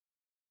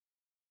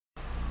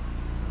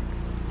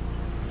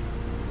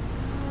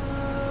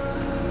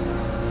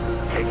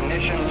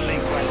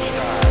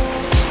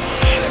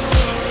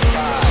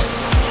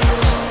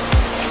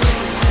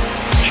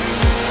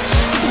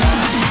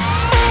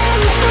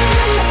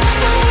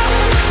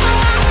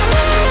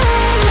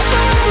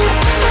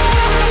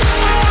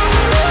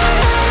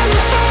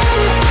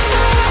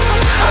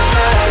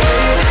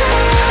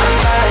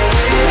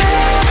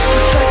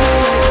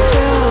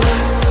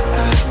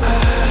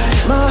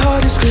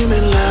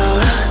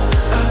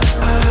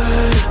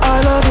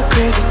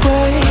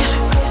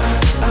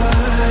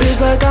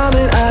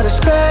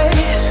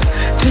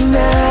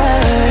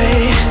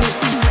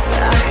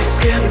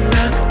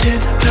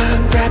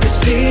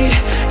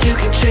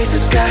chase the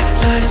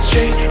skyline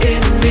straight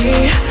in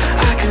me.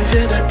 I can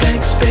feel that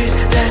blank space,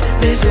 that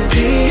missing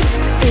piece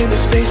in the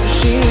space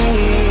machine.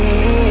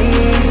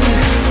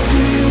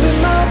 Feel you in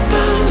my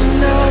bones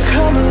and now I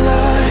come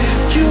alive.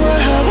 You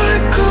are how I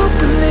cope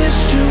when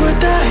it's do or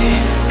die.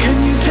 Can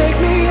you take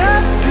me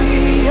up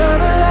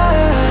beyond the lines?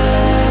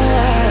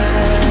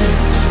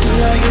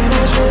 Like an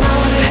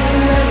astronaut,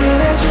 like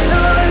an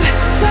astronaut,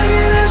 like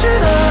an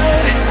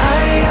astronaut.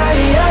 I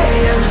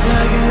am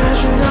like an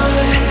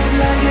astronaut,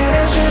 like an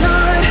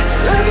astronaut,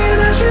 like an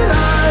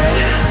astronaut.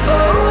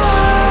 Oh,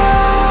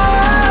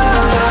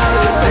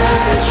 like an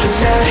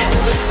astronaut.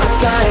 I'm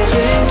flying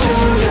into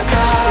your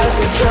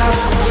cosmic drop.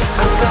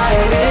 I'm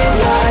flying in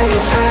like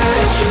an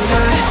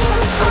astronaut.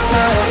 I'm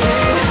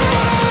flying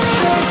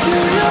straight to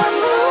your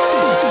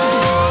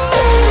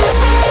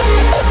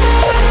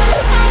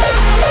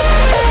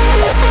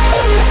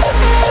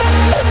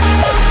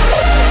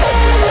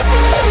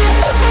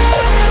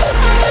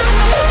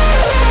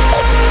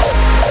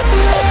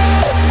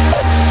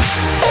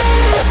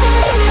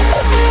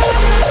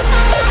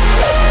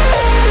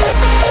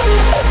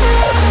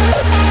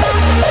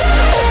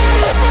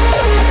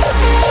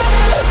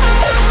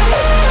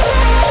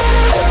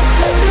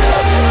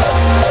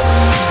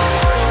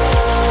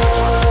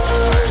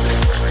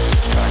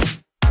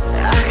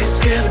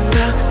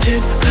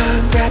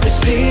rapid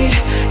speed.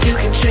 You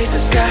can chase the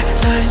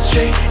skyline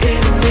straight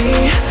into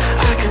me.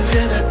 I can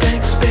feel that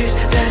blank space,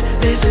 that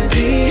missing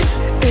piece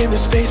in the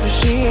space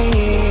machine.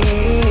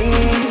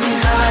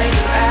 Like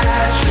an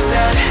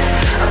astronaut,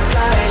 I'm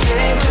flying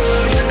into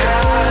your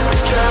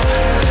cosmic drop.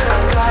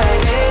 I'm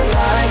flying in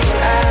like an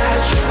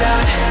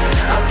astronaut.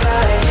 I'm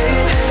flying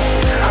in,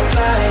 I'm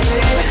flying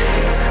in.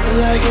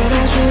 Like an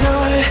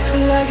astronaut,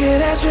 like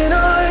an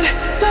astronaut,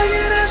 like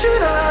an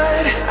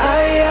astronaut.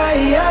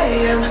 I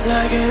am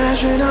like an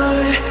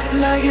astronaut,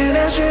 like an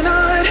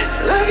astronaut,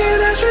 like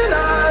an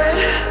astronaut.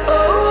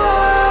 Oh,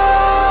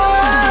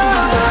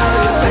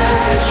 like an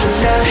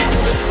astronaut.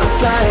 I'm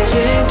flying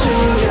into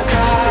your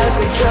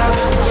cosmic drop.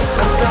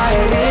 I'm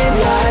flying in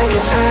like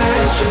an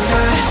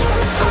astronaut.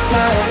 I'm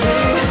flying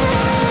in,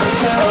 I'm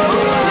flying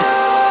in.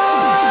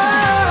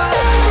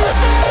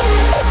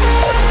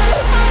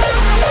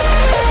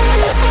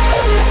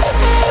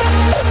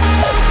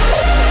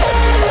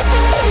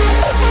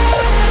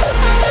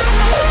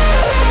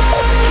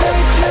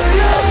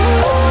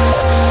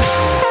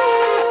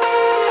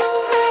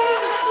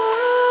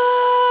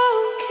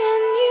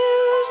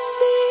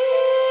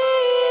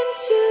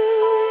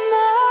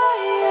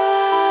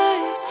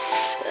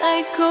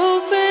 Like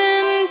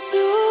open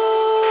to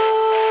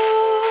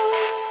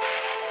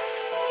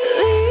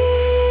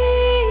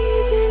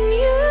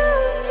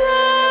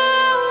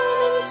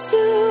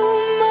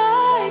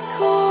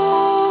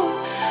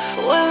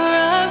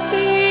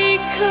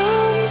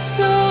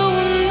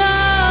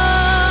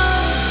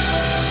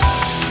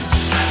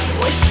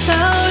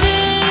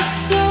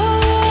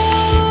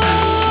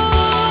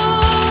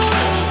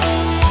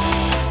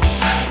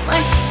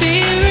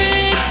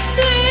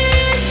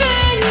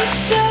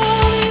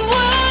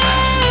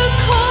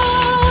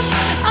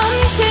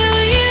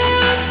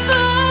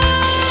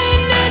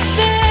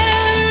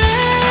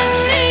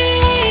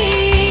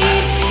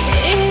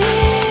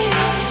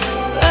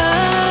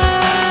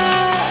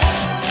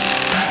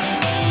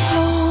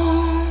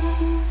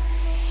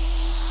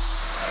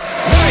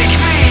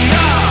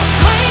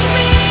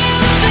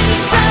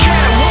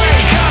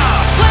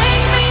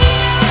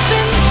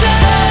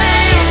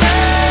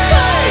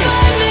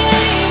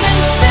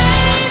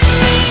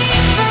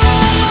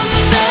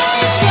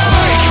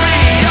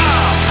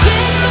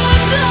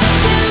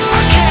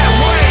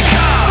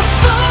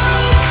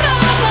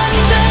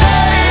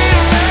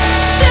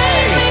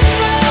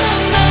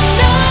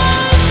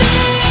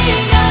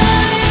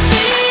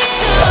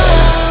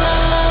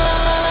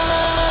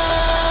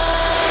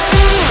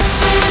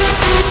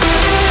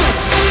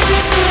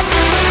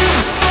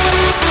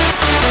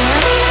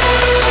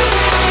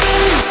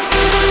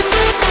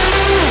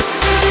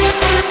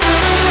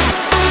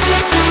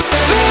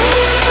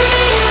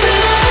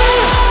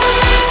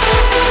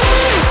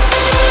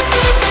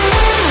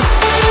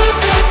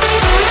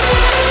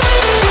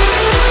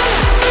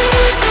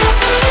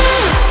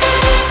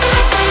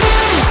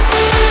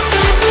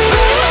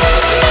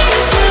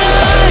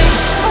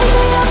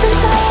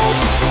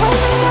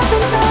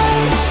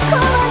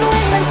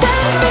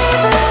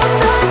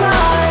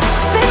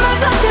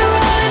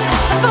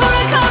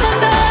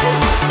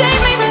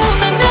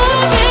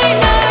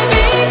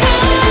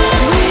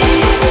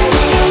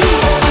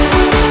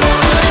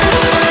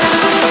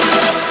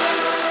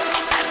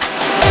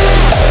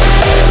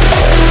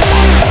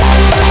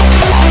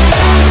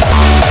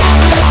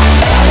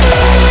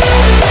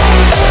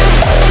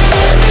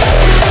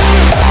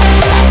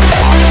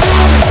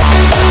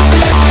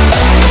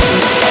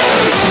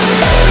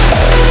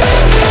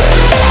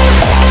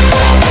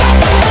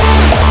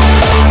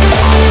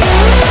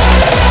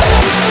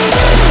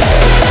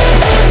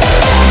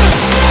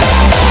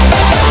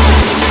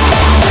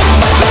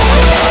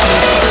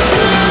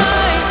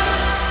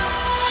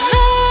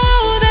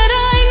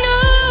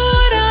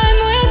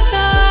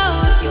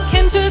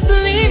Just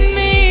leave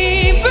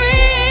me,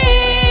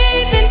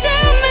 breathe into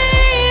me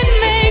and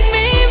make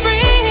me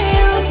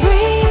real.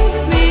 Bring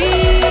me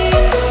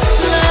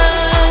to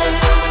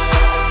life.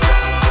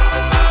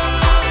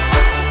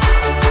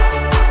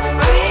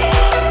 Bring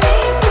me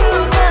to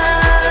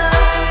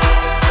life.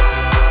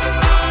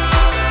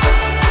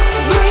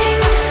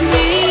 Bring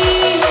me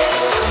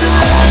to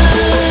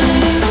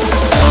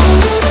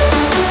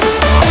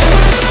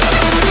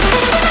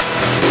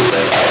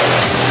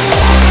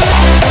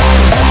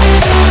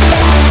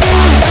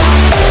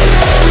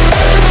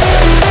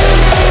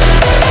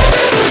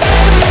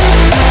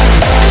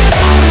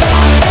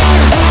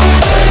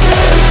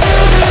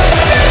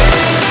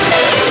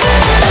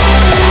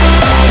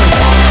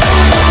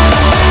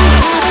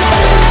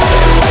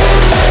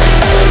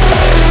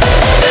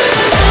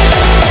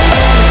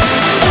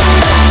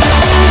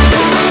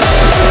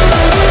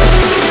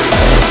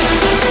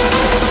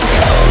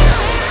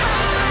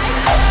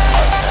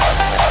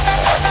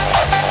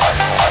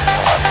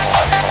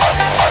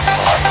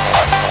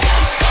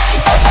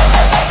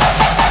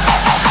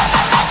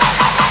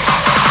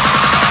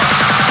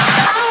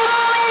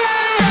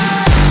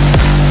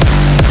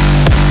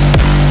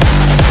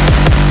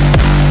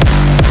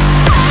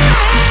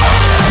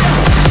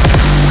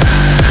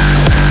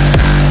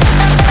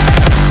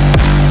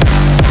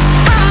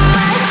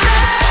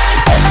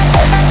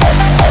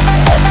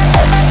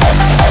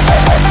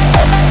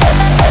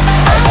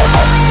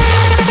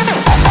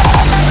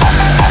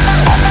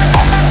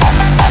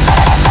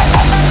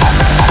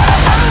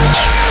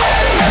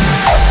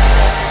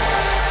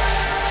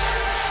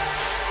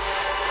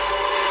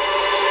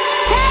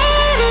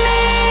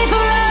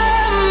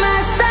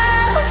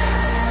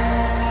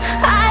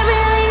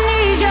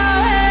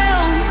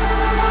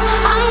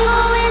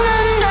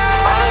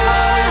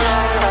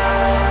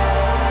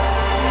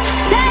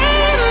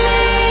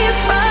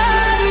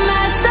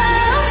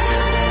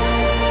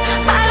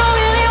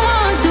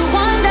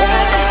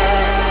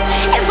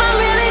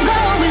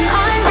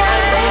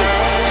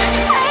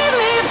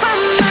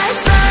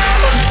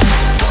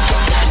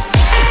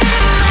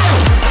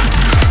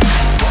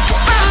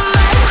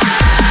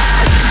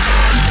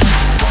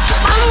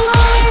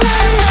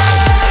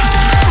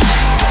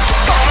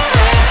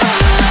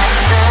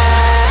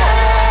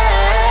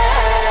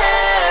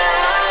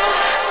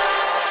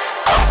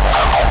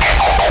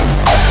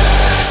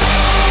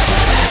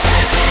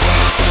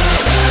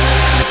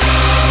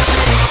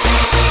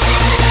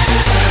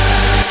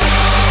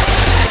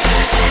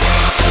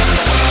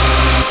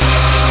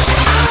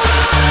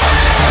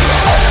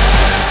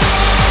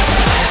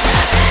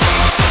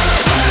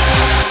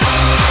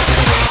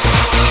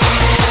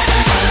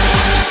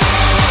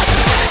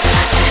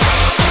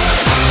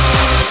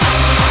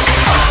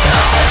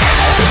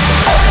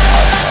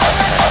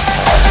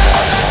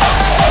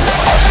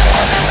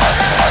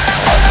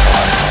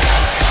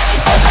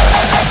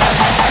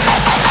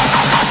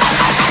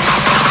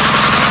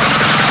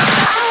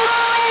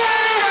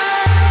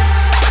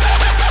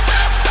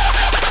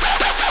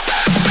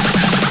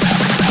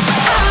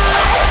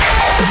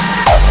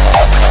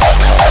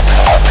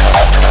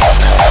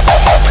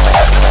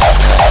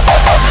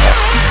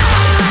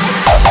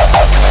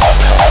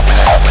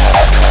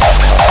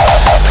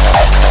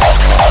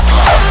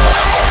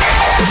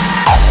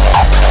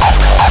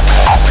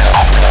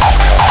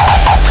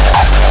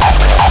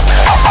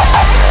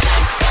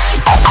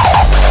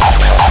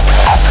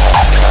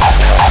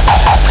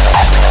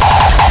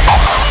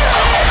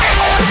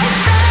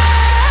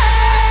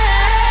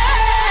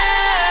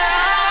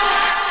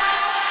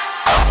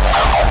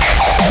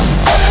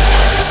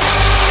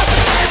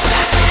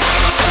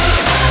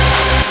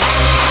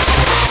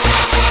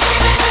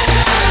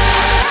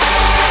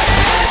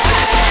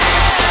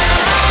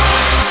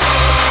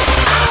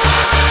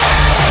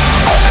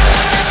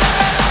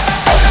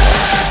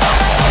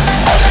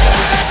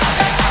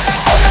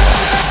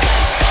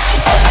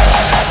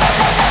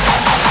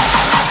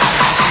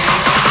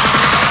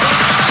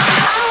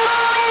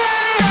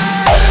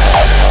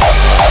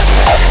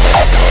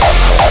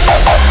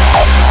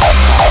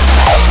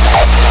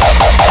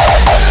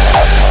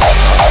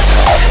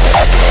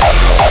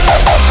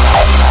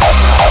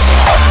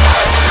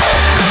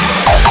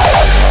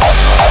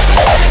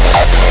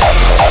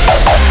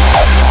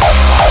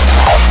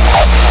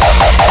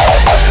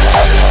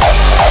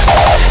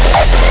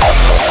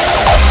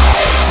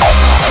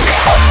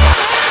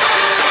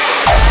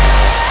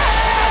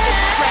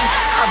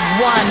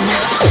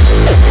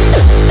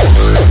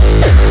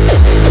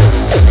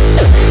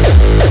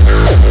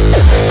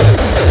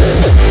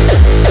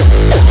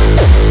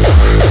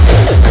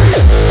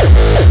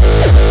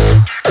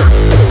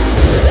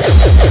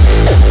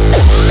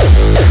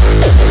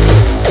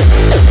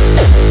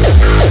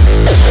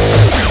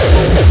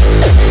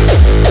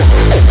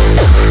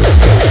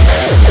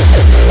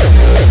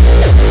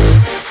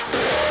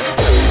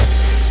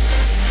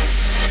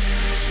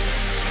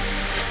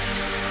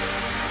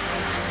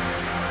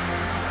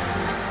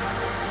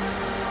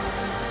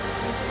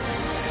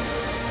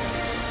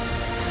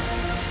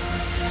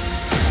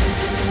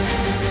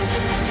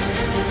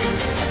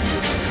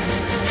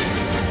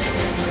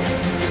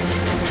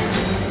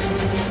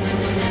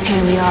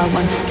Here we are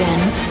once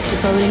again,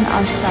 devoting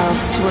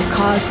ourselves to a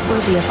cause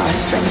worthy of our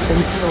strength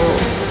and soul.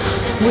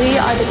 We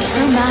are the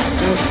true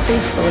masters,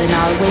 faithful in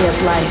our way of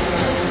life.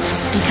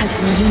 Because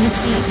in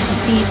unity,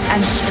 defeat,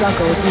 and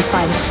struggle, we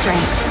find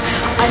strength.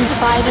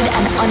 Undivided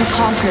and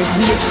unconquered,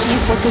 we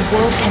achieve what the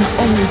world can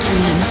only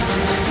dream.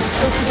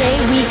 So today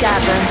we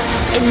gather,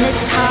 in this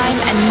time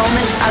and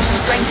moment of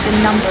strength in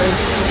numbers,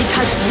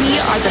 because we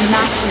are the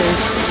masters.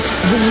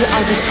 We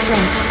are the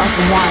strength of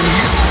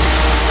one.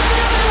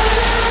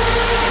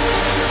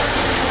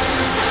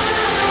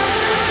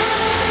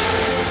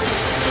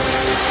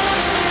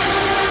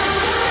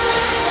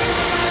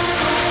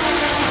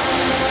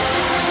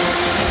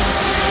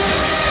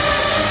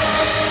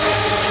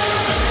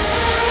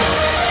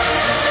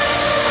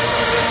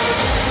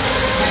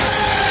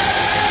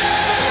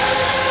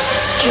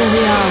 Here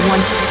we are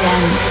once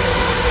again.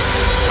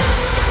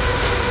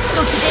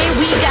 So today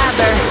we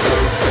gather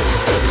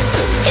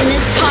in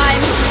this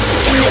time,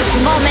 in this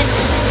moment,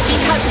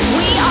 because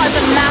we are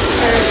the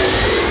masters.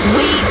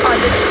 We are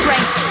the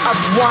strength of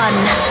one.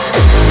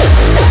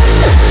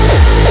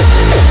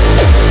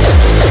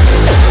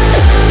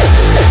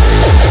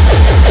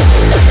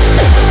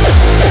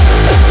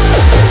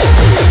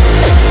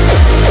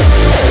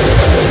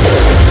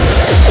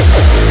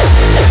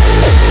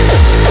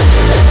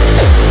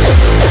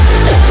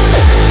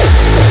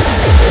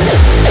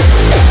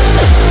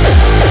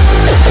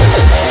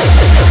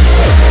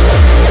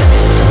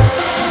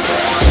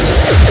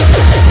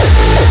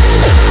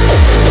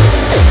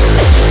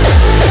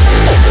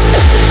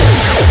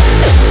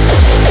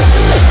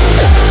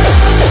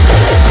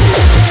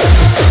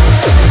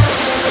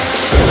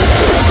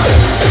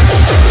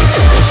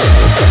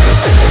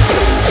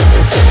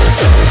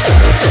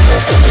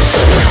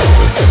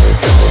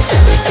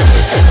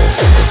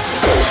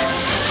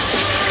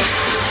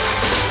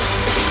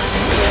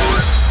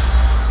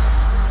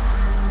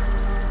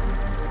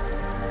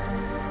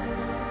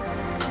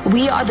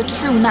 We are the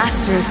true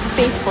masters,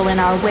 faithful in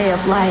our way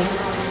of life.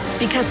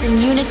 Because in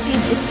unity,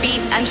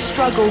 defeat, and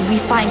struggle, we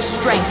find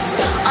strength.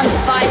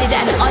 Undivided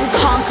and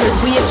unconquered,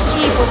 we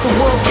achieve what the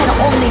world can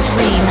only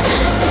dream.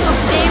 So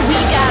today we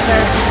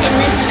gather, in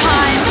this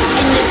time,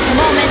 in this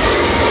moment,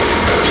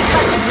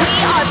 because we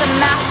are the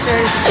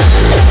masters.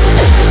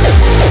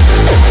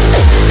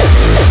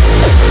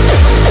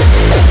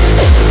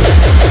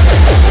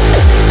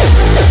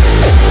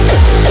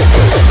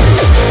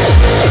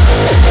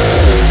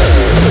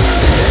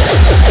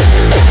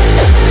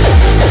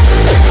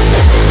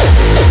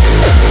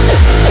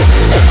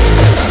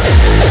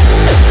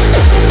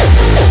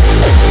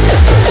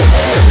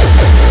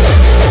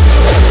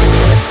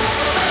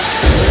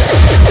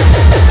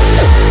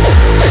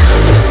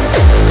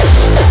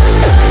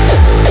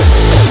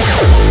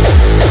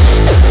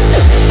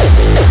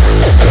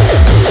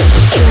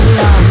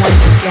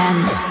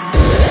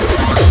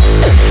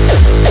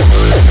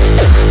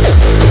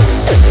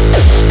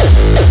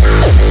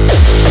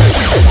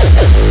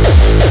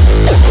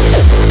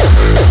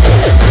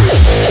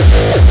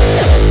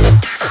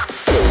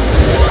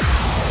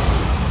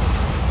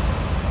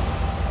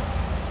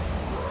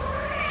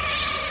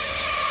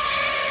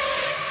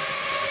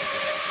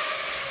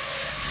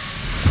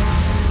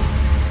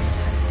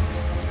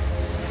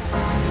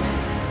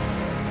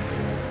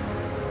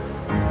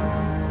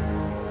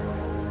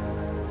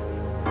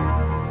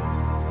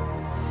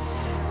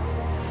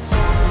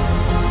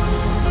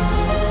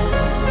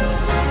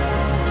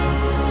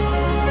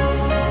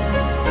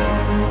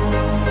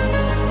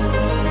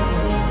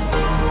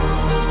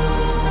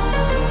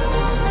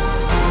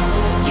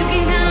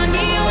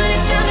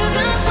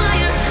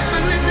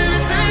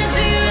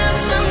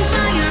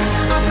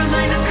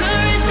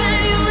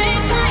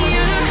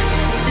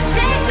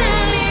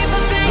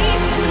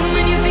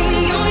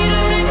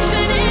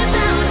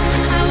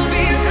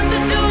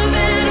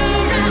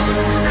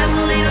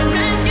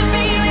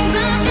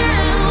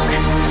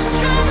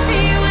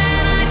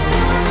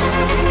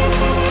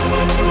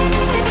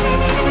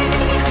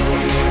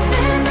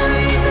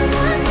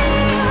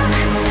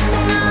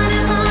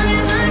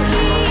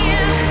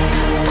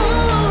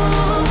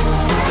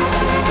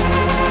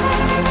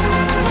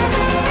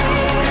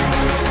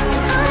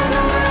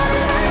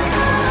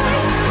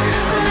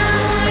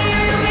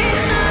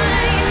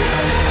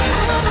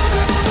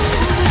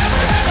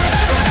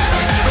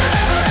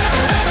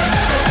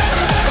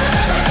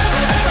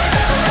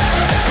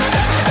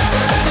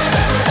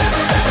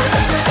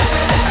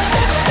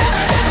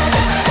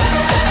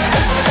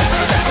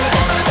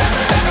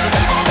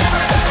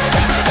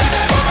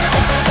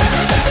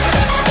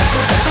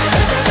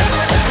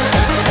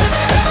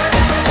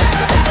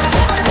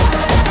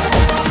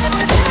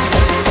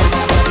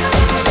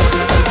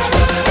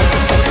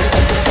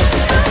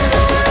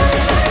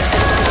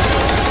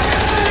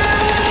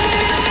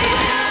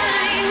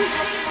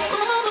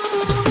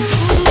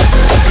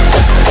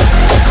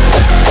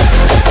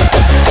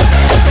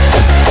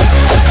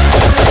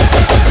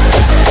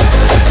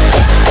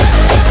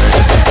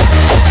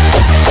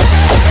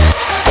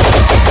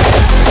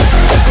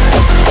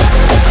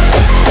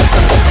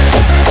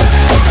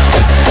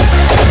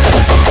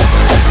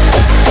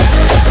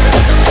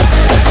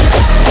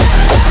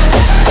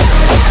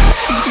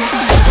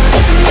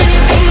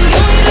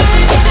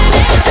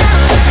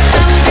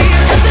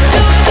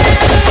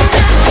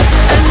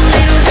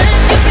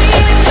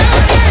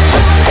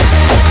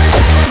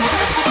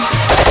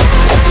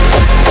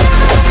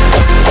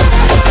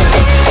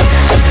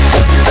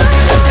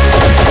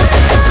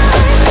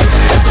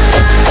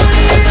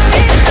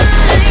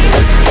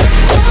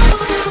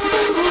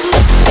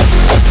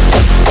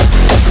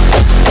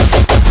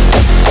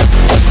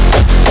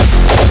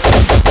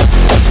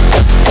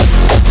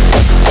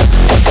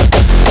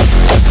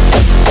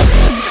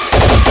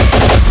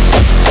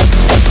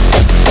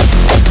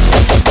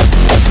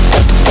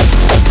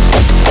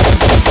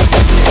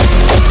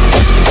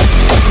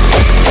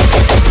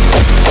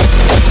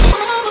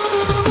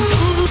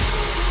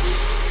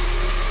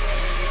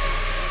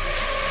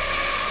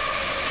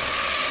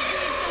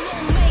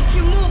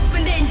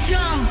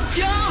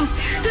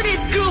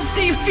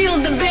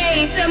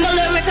 and my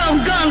lyrics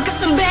I'm gone.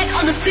 Cause I'm back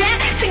on the set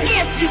to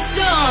get you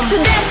some. So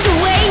that's the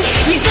way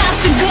you got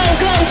to go,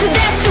 go. So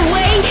that's the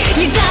way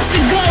you got to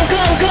go,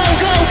 go, go,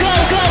 go, go,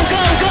 go,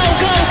 go,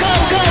 go, go,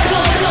 go, go,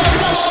 go,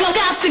 go, go,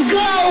 got to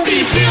go. Do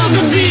you feel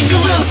the beat? You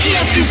will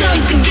get you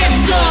some to get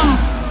dumb.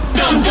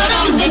 Dum dum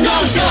dum dum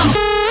dum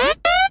dum.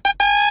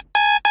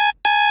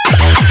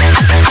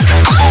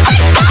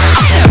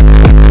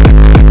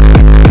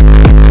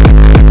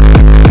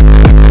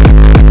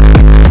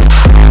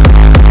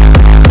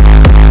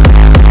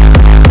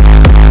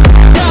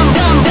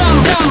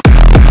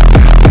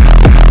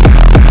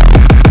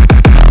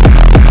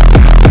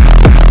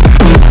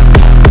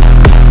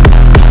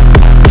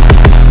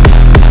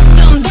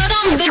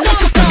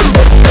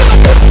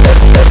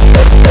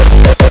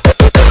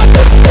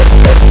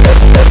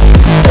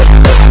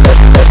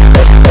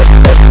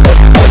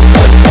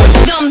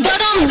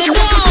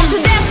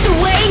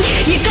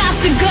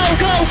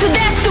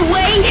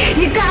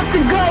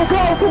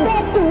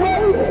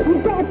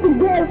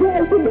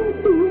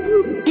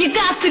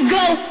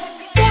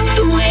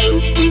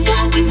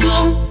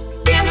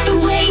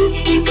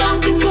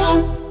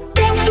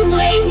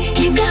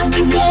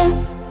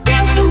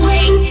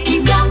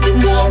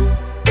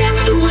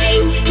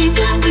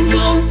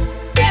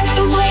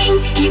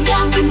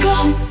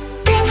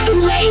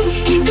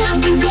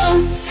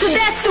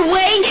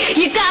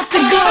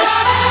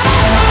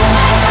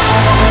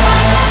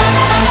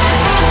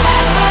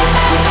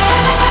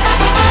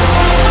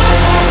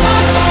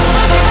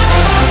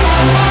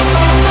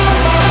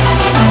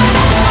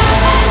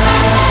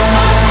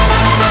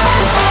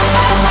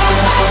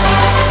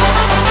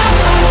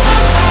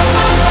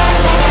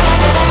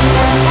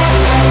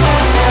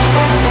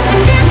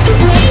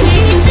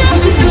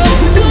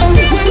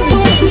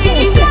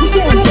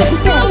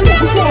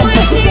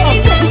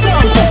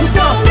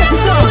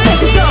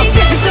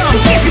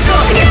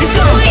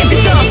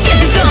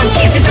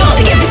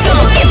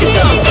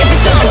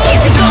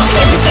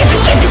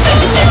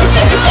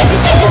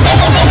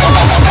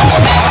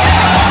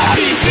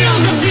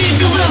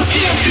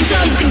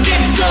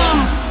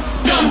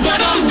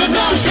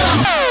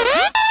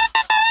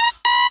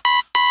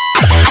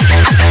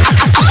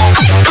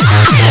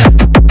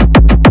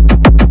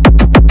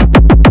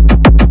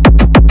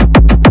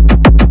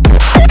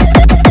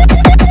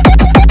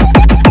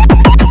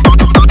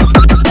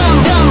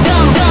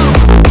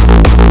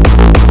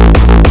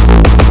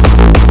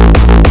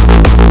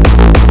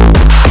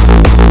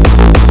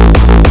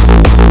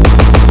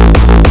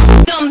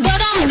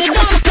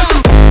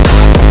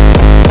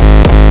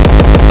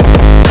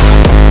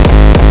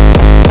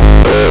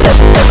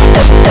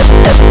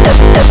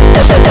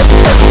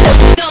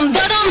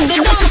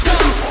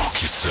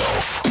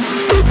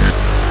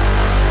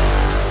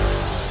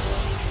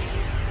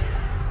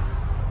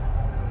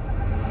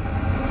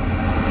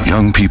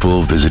 Young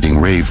people visiting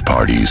rave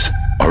parties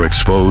are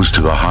exposed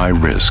to the high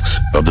risks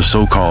of the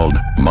so-called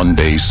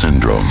Monday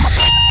syndrome.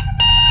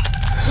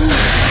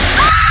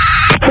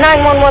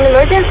 911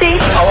 emergency.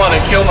 I want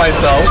to kill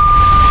myself.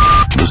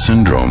 The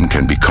syndrome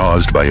can be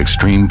caused by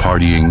extreme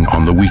partying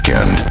on the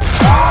weekend.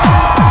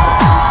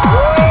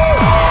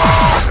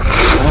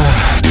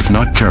 If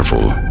not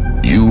careful,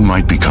 you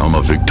might become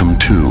a victim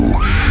too.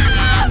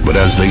 But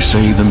as they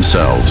say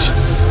themselves,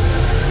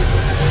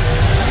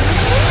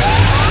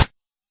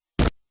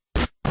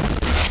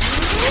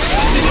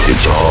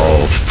 it's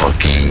all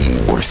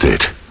fucking worth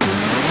it.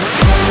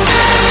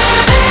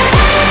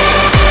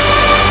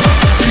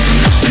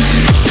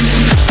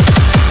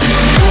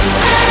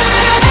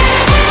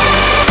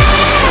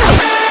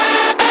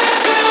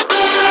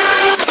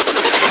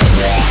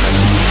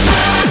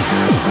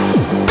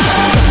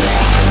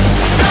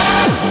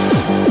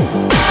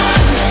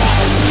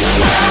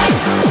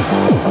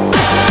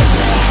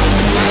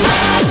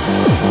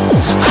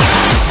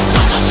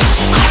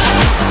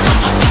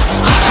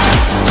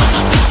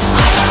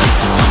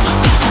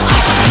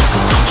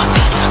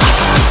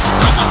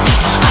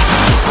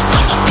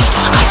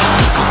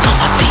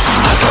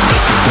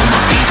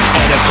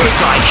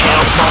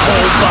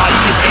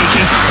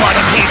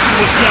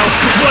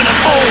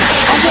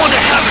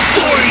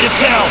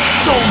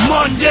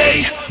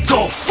 Monday,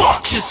 go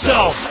fuck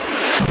yourself.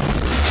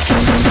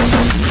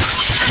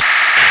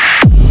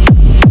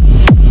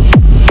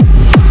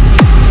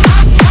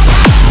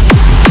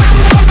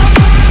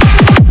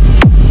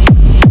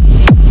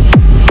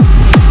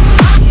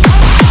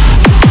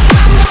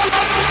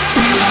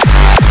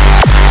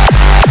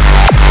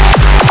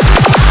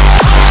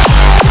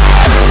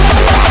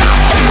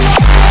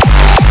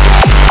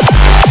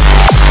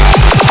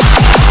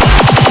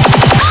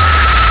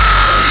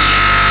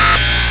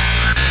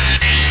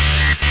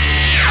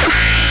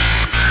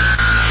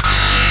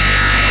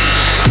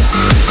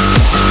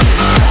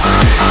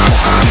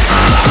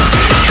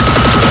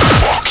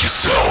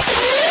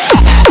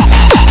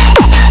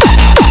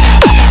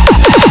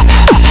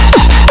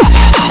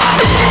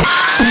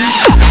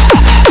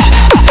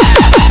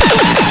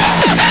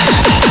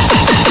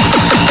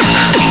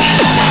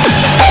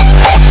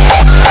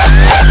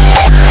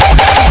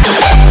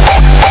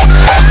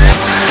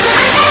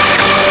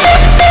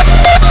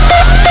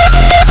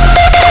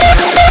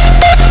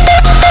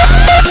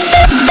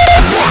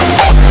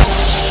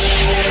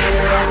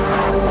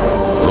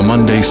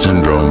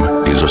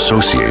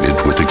 associated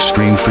with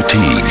extreme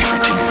fatigue,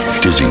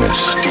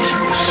 dizziness,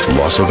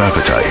 loss of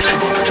appetite,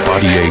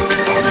 body ache,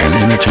 and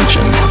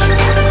inattention.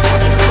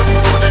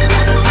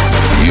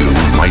 You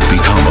might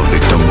become a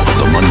victim of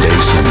the Monday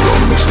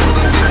syndrome,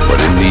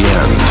 but in the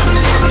end,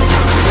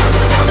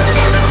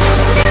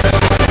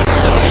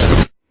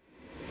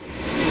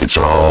 it's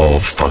all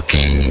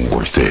fucking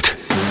worth it.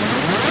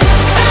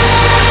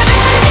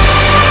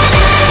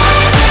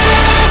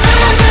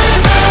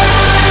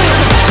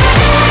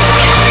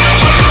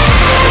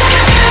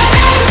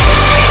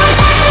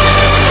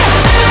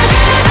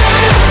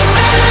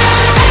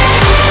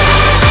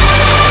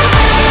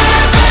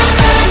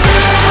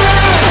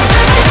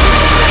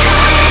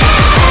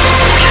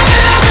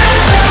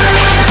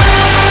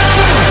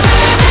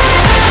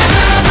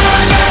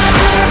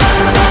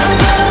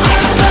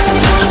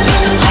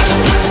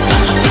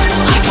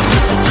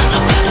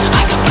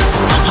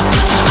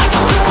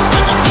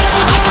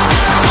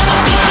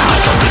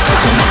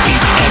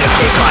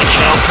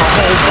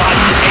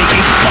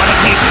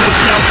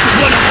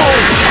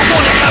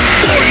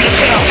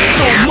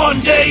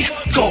 Monday,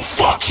 go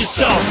fuck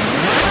yourself.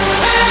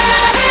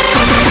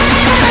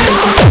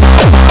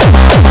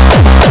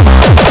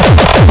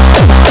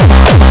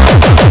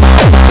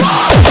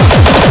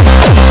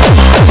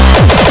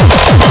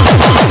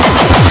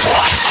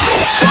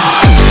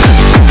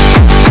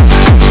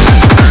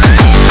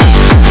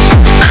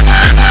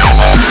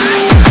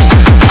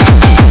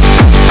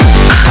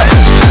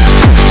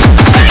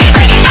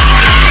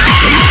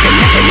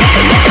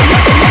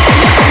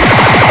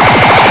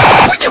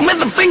 Put your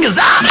middle fingers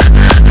up.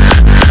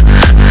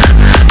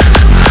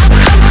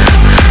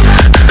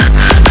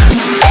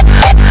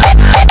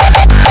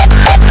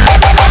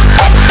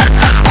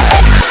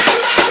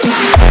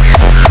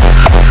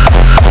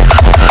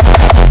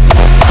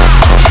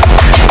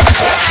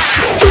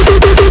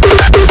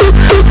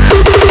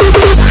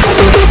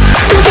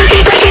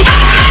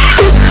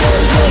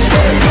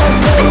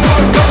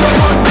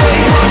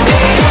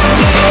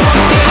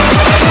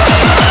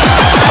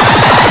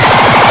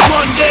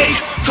 Monday,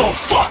 go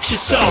fuck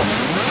yourself.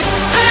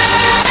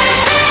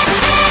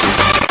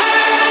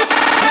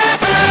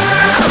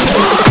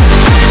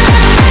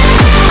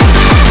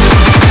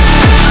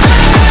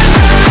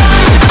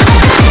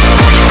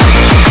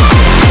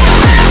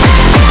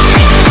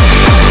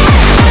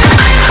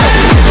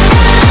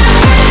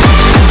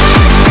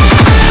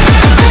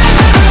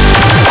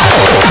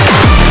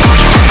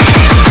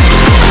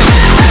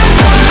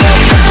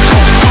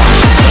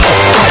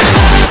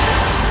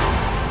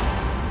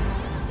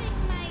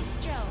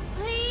 Maestro,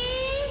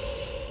 please.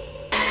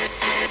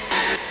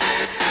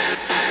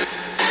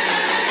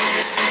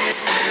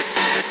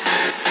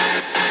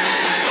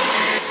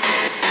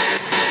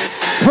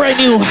 Brand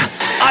new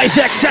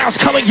Isaac sounds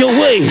coming your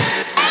way.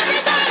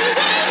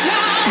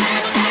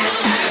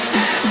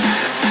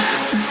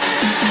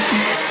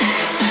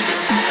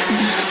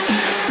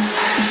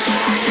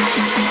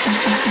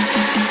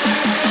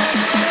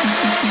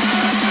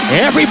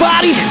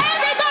 Everybody.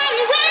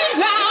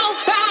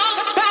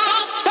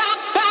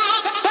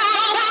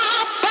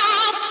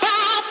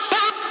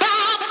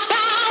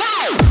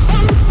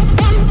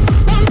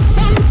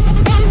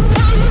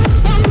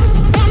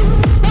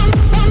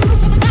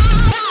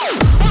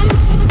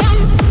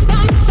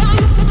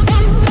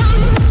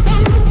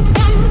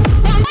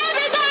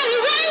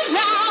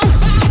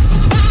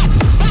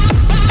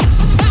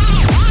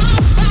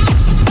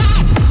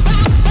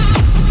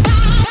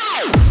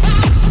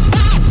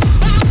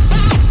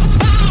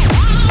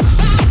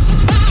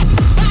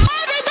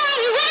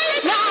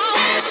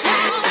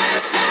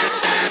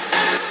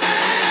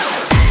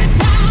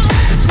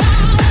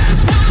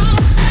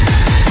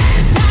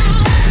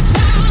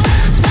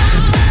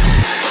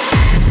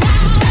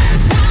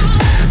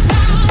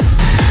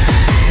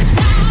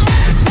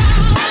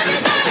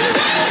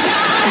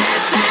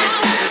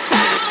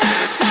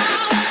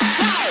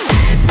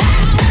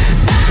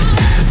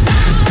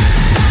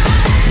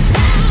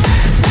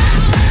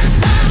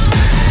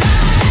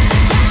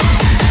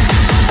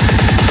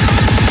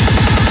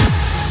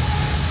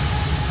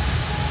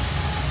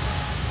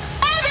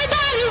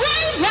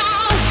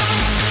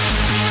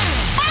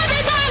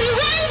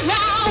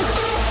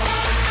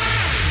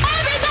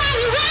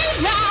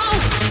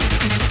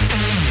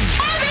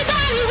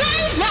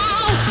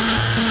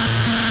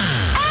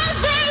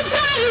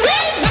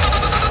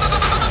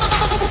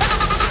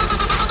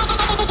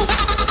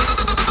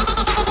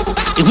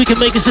 If we can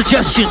make a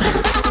suggestion,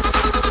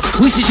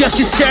 we suggest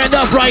you stand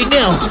up right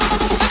now.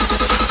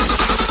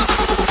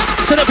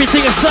 Set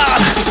everything aside.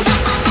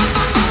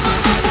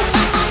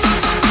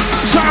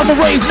 Time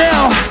to rave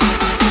now.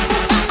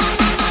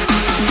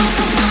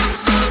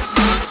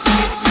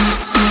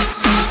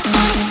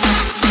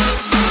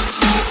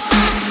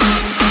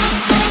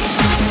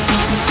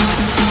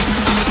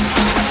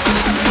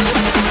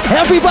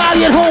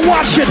 Everybody at home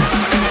watching.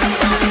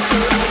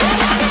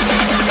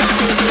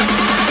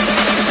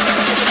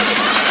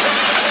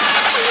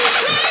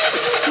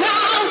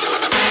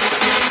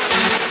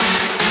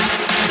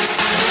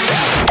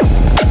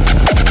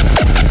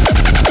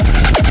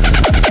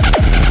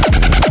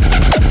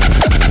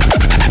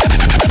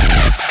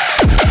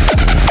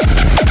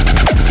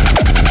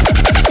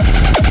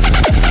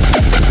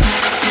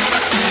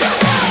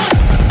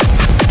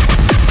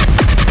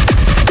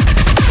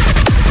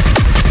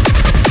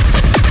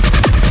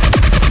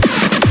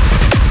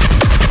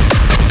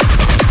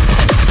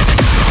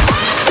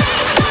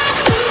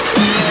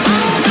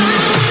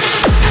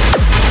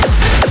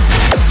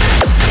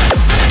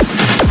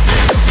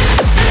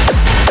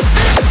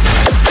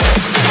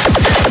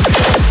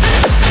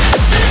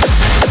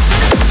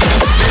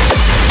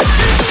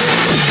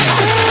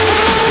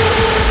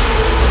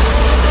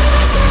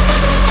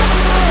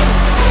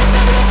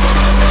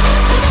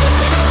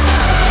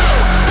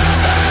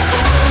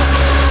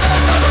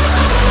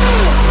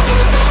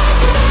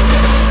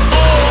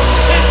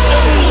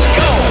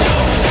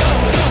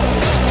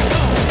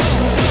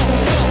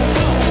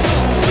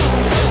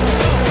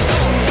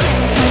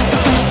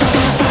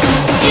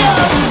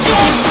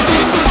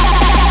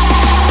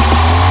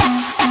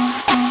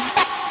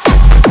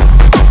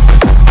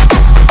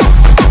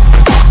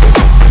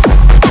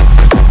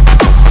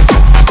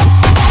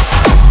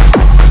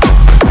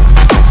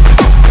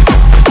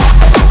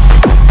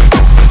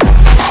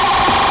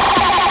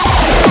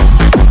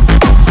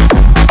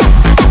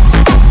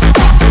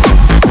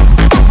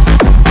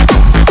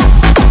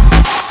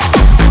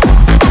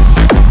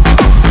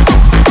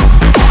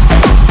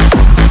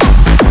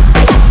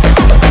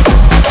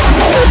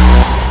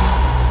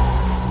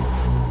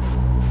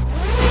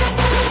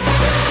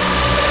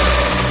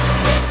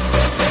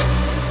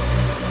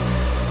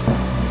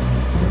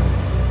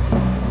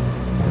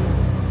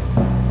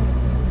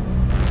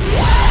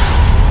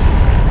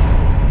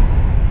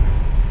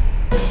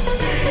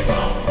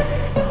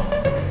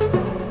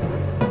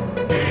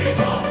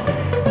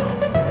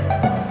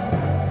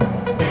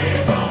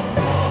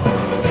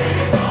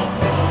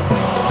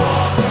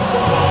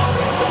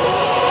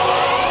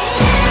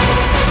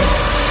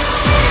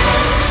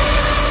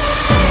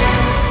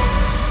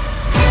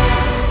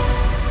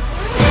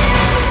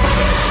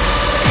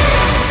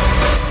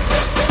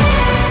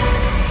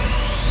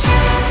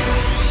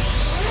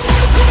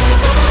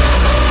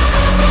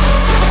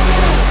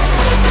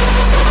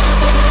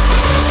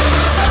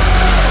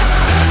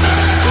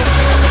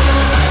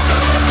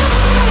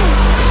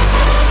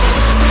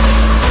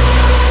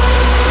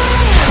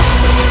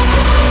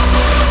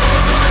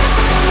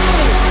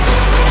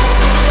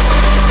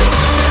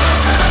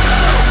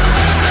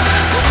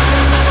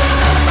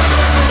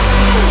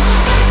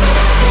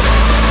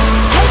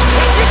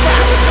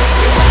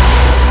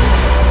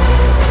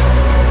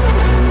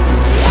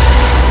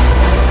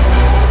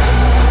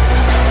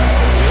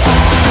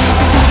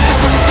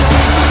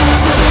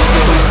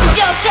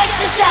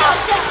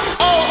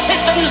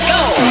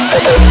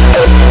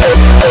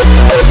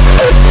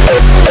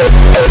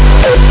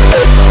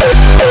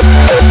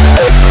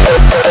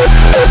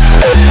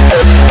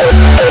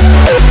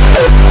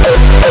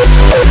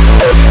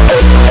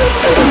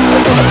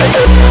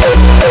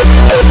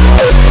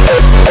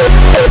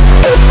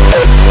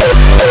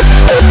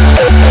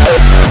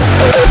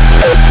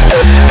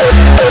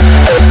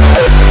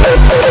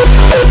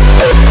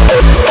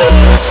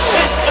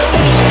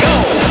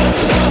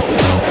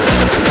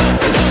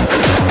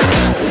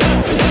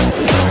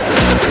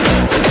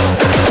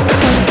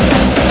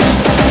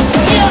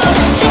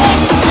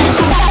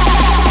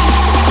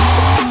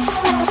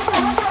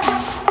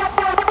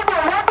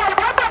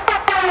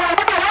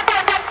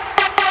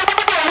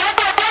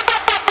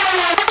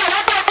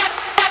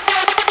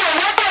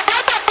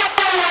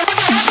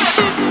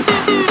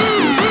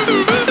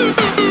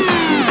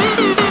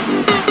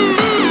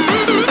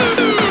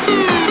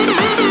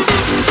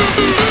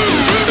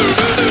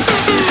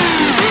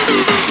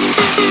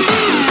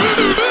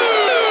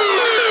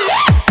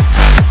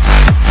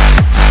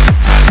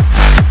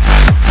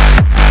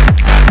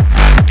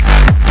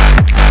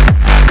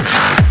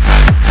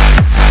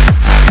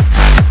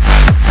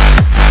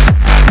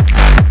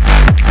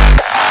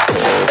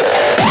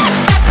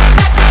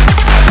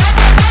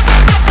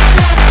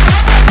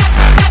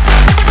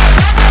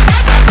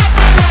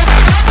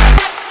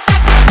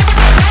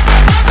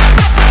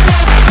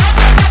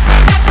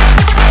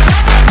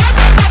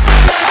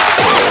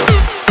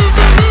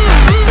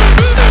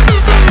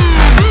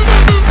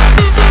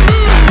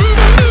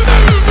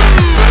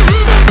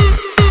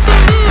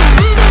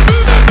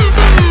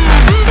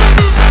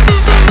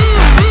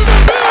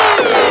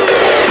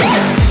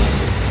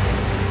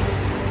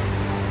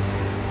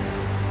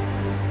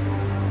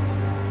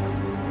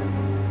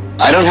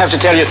 I don't have to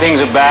tell you things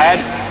are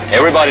bad.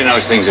 Everybody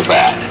knows things are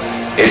bad.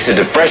 It's a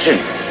depression.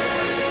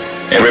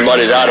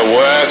 Everybody's out of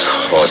work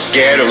or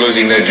scared of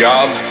losing their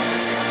job.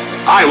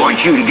 I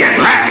want you to get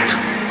mad.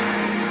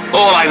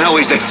 All I know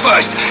is that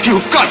first,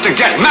 you've got to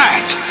get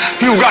mad.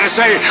 You've got to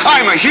say,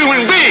 I'm a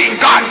human being.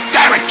 God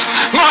damn it.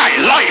 My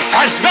life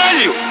has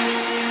value.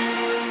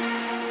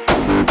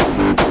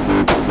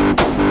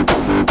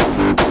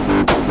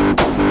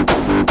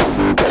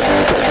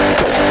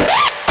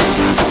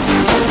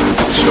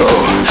 So,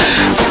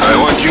 I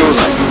want you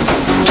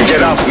to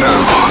get up now.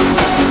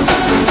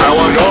 I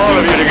want all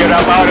of you to get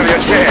up out of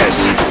your chairs.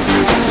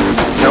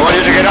 I want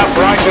you to get up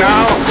right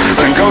now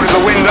and go to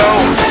the window,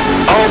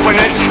 open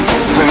it,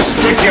 and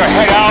stick your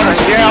head out and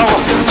yell,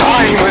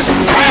 I'm as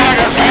mad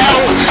as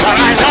hell,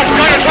 and I'm not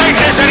gonna take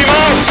this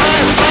anymore!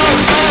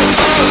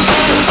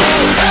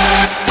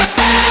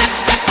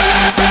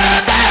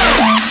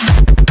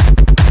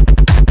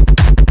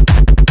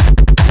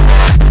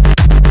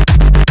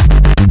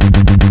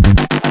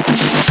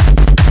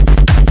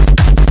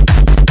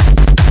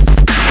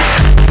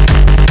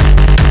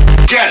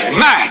 Get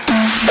mad!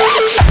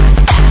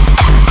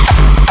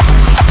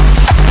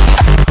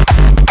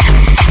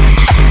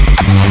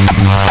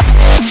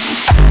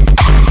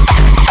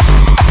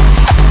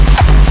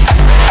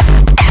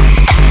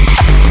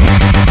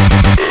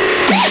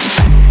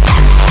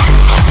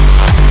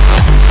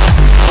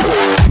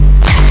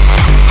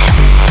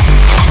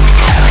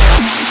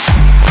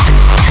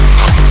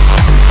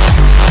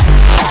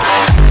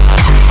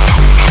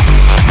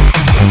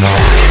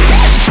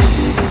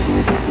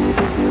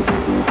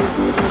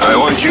 I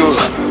want you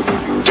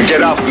to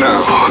get up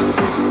now.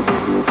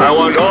 I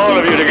want all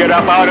of you to get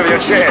up out of your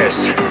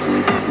chairs.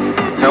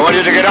 I want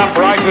you to get up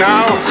right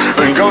now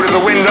and go to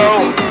the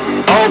window,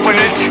 open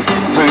it,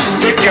 and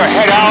stick your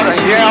head out and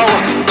yell,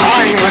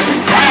 I'm as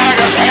mad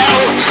as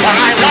hell, and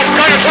I'm not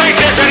gonna take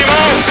this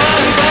anymore!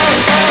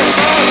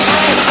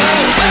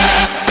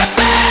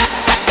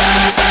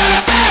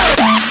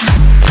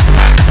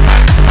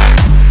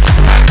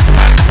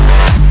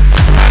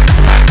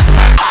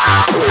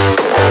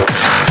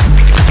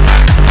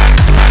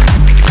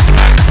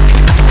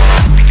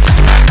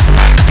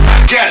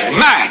 Get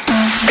mad!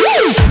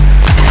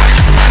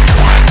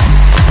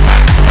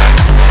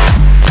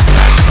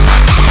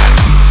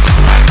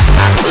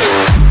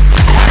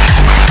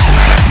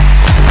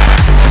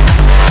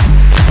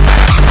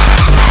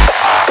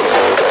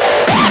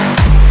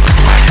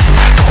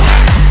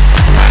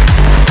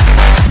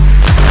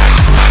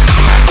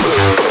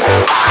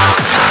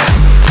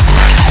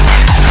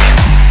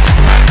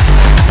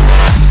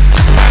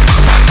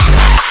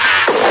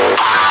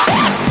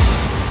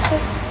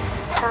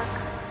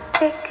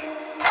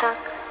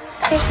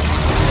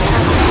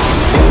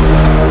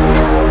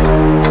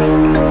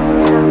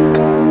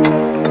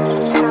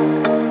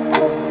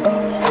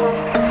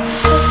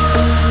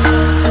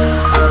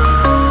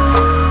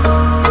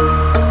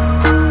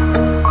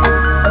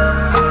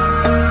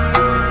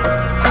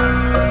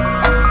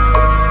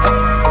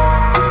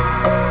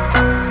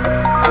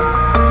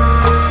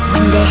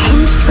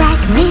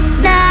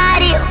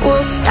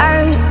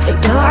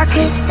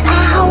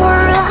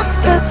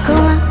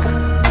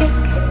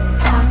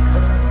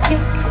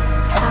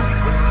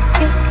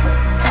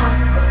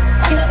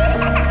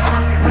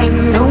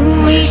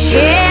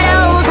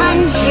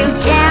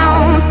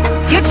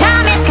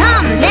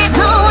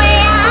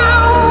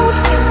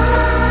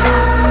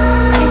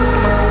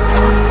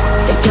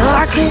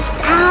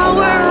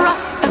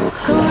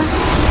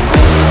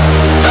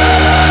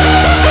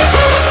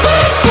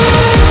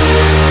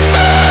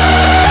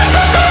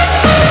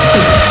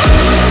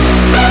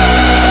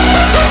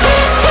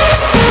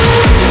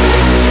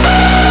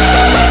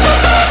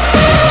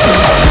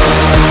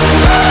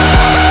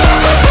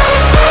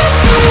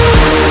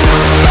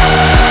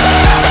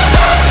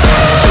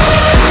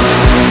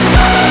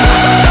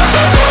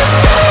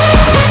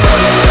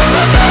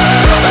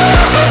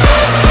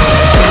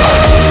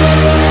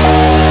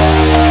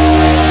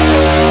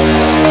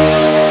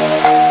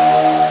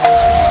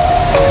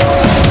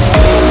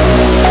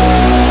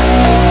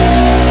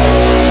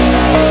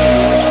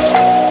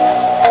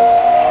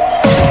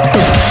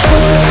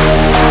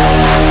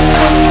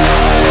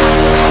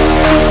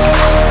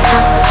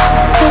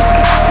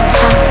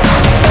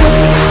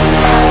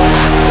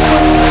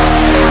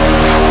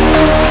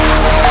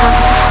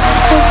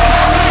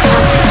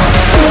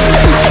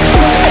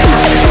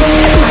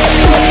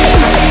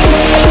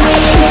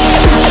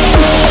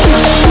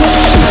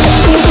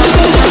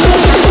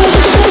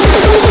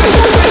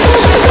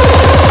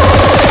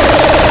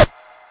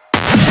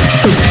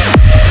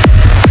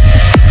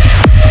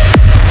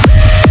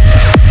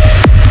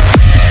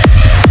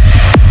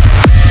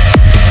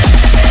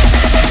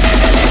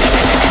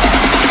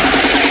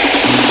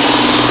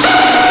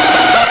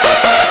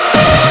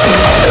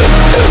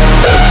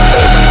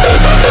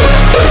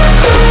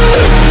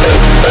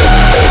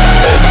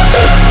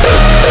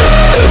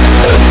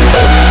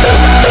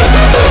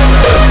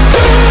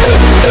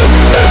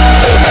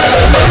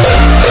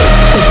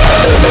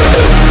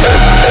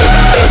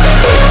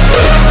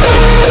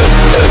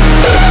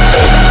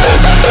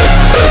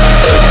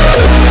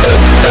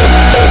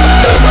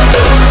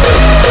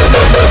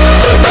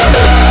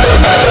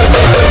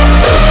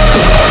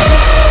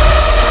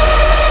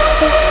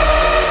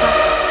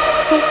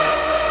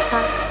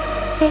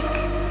 Tick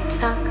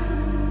tock.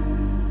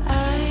 I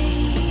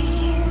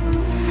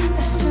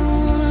still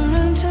wanna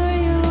run to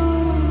you.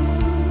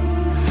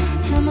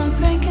 Am I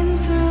breaking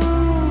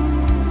through?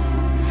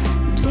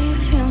 Do you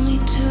feel me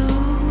too?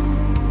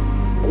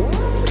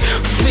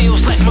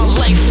 Feels like my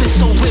life is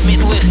so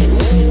limitless.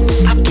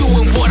 I'm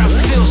doing what I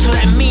feel, so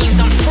that means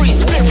I'm free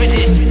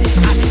spirited.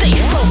 I stay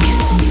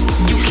focused,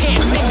 you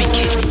can't mimic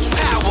it.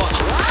 Power,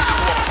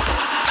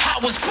 I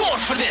was born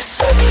for this.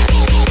 Born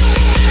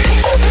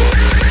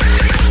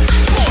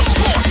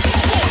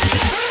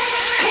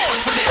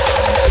for this.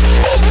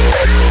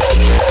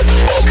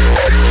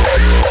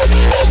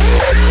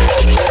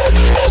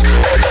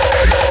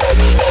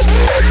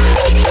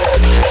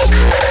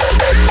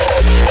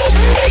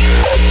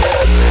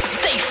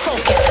 Stay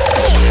focused.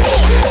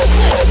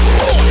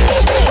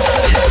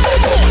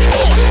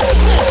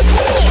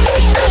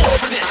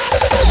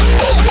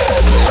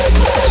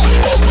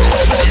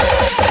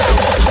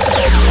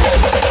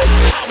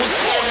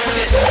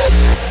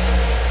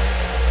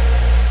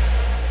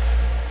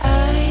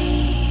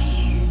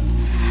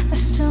 I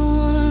still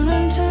wanna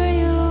run to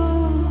you.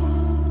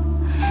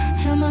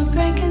 Am I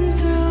breaking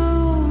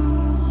through?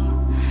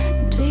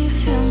 Do you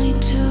feel me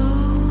too?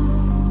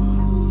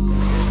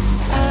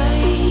 I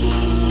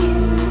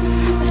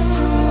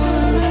still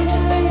wanna run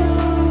to you.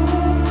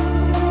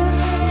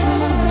 Am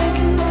I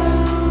breaking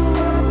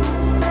through?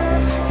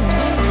 Do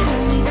you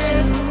feel me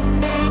too?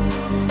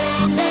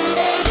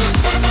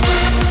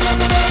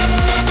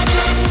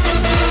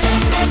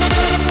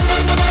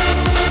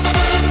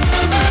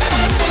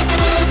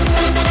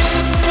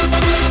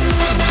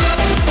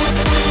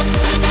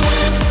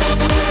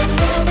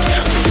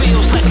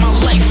 Feels like my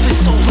life is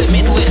so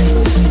limitless.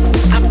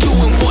 I'm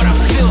doing what I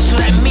feel, so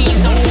that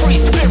means I'm free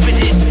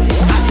spirited.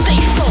 I stay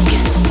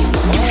focused,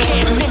 you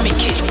can't mimic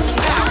it.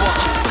 Power,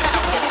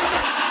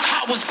 I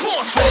was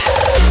born for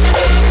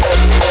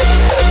this.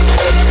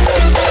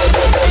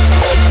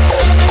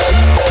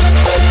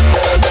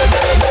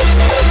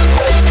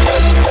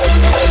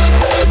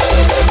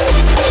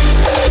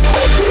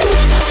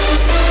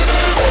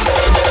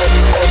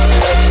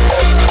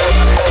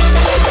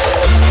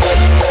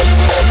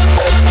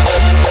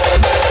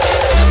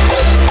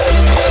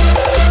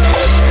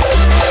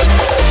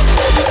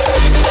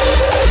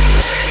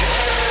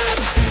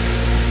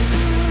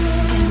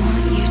 I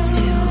want you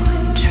to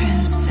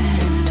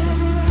transcend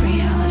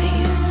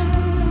realities,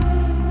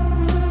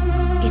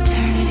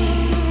 eternity,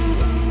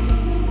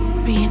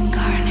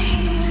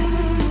 reincarnate.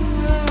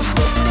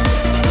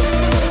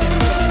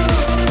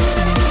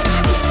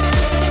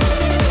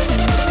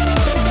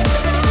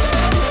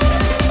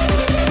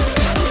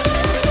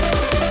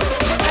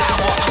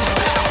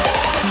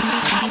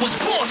 I was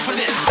born for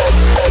this.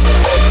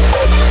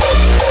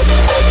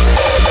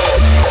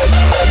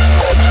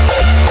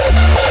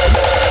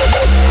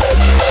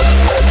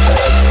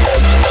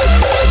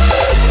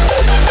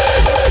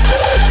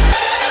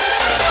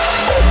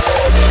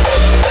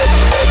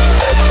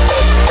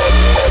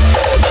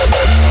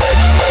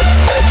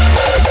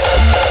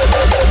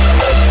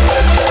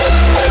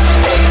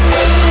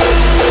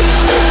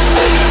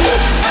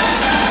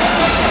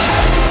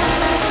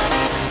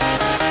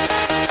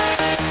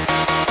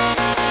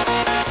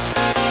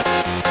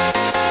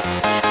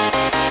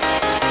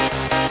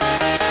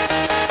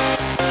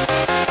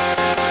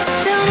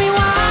 Tell me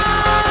why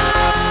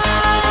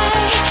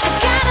I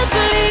gotta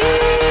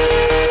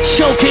believe.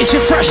 Showcase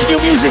your fresh new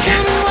music.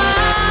 Tell me why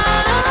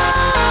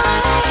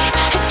I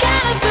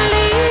gotta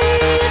believe you.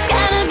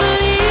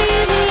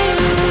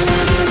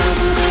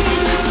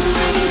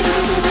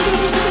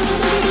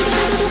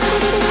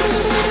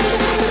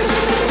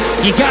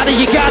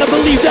 You gotta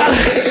believe that.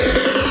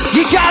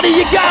 You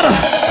gotta.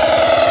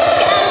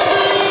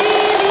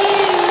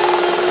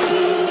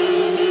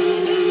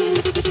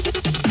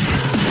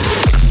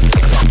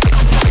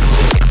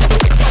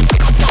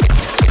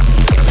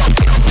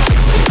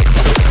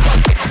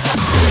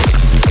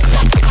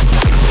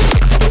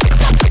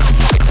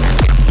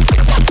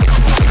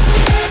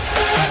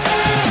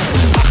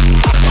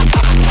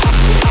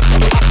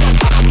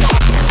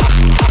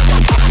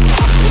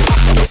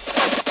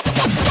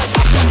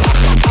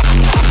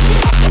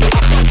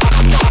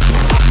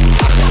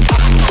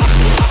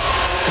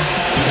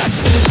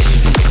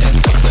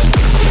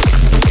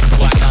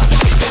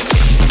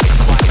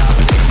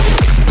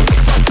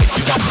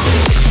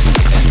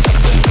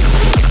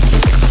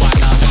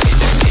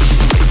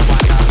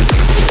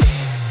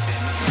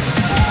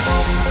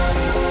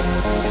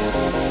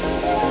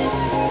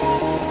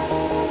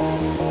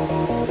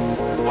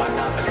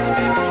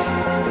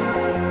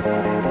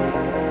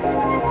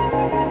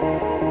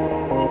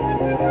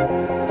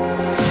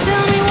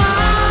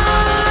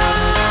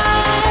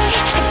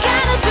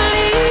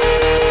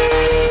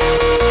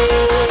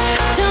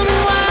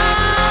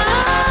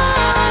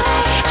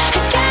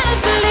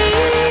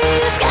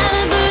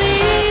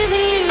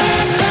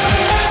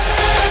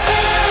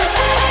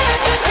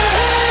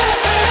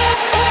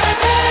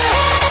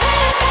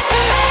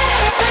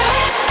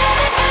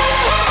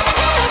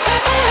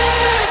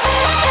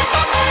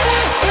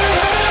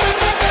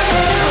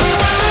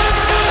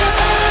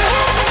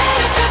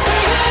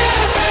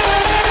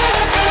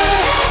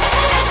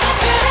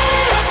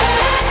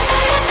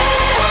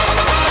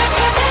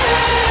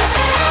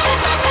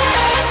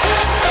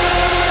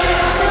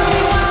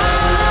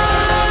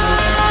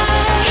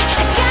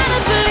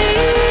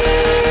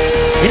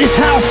 In this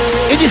house,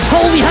 in this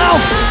holy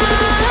house.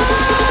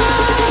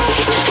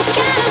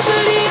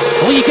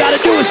 All you gotta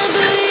do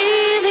is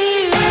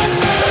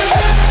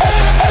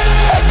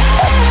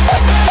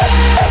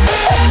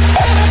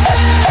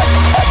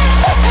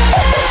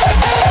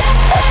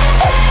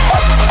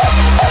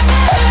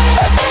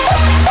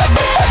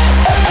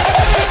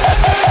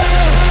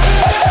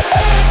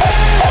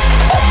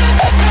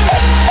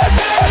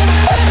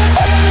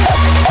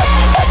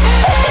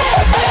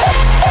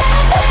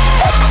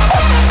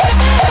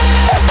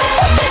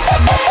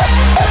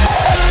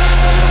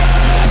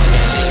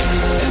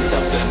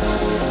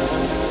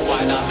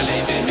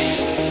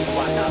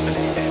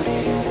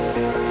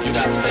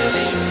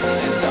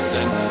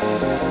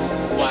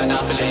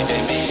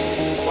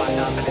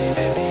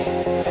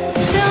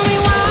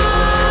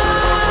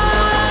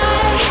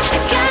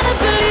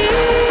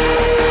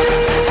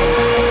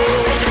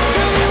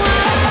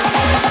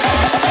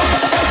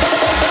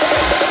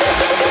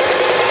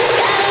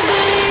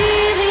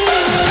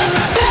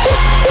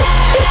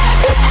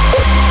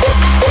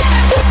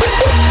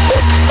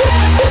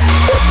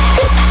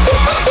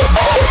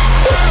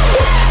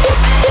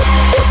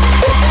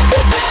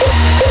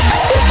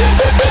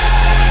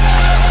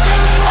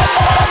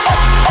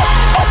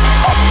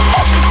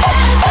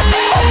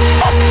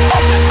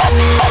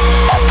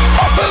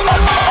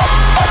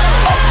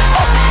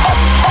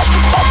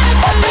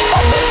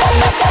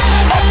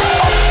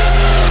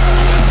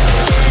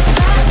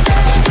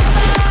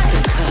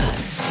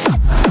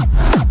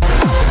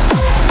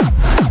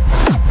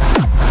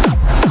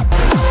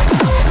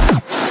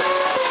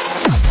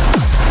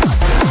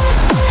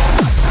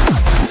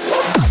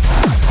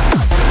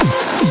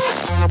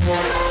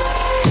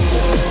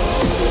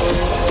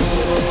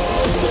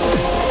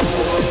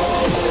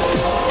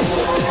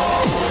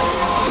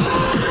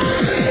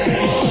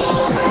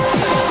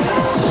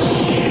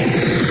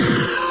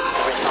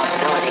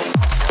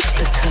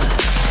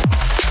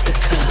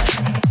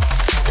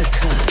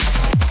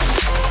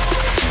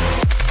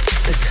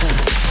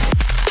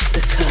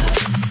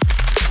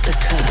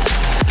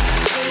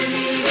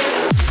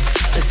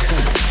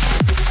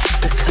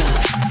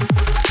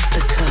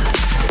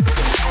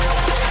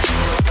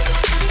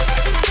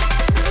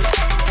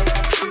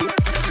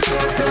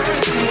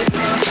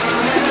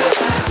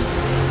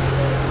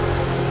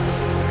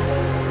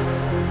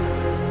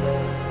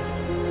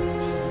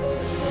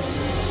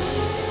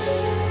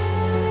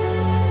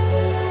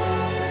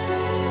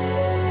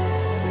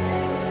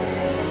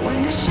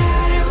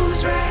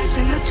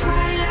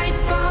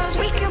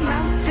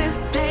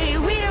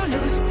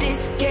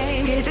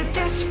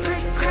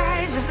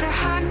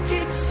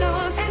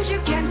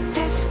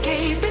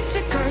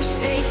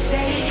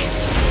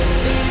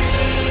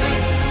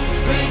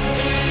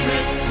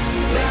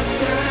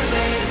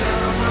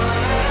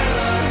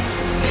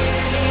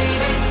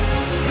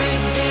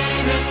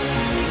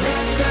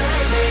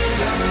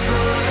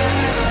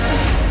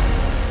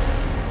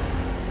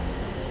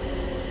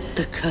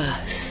The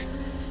curse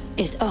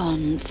is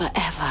on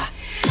forever.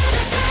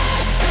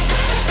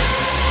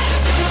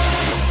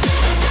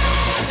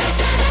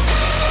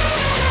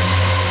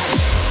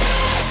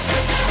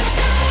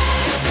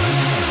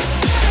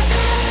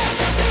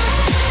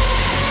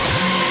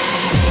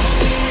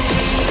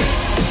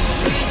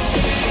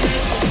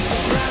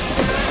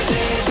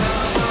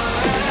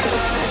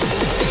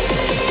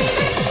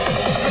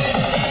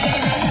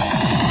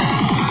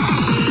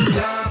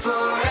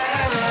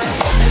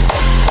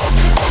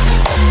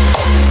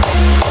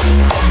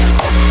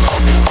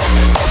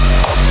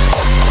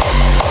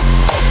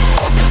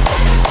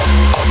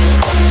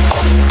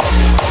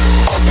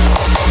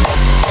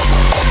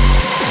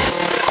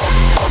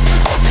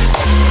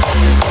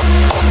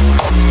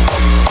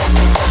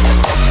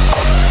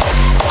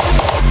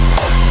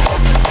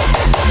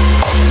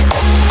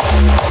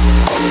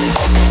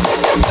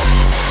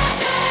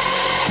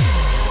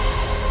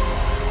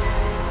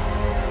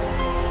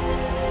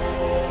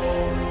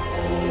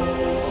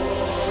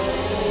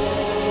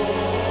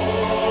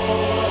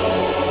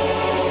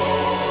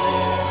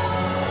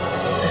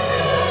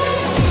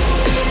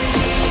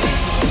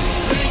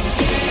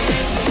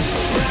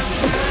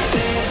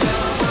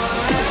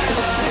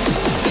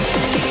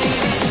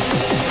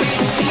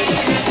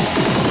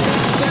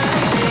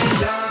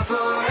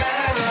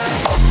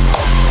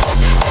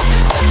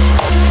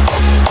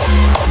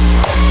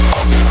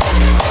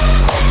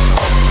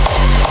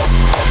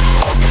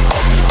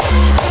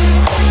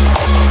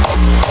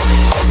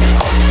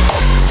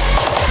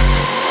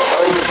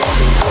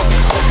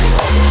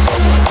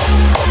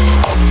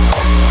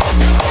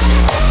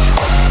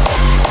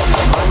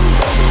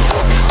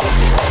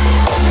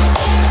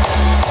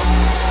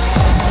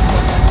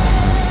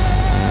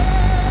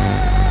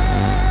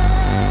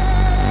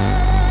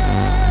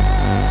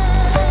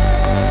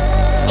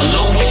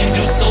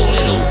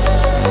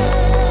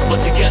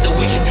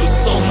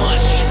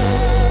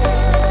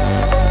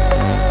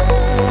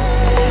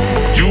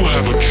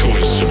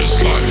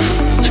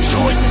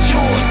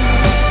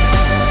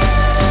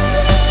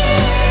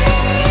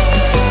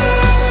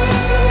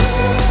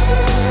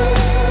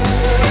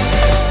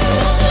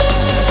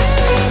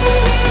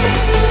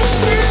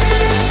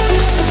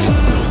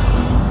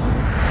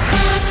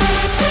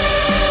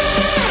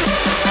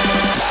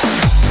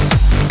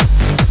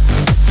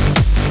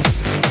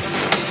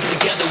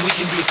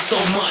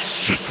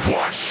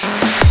 You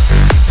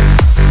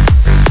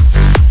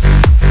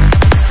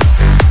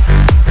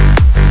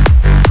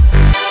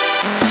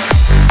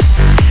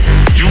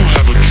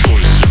have a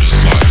choice in this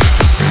life.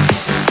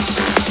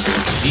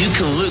 You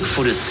can look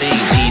for the same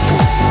people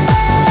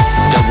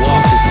that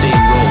walk the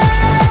same road,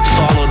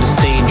 follow the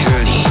same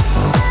journey,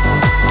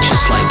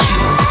 just like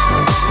you.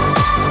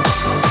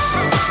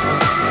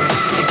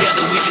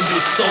 Together we can do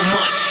so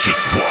much.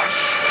 Just watch.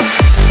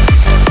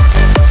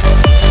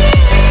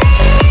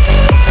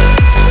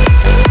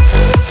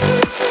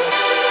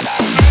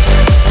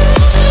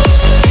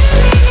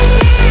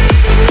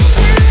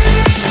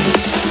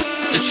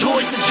 The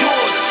choice is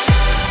yours.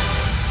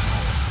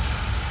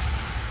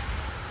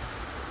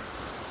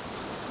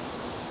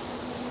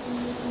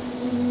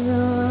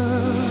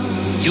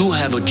 You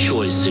have a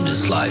choice in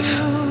this life.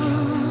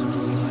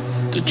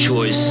 The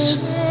choice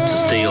to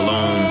stay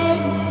alone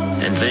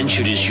and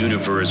venture this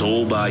universe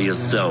all by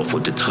yourself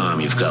with the time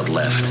you've got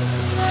left.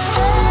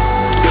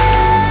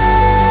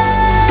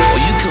 Or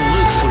you can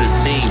look for the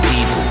same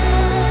people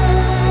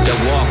that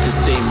walk the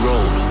same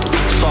road,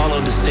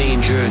 follow the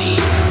same journey,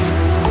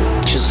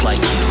 just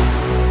like you.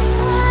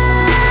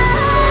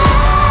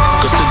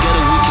 'Cause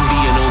together we can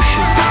be an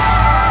ocean,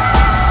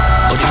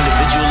 but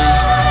individually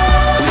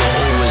we are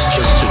always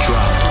just a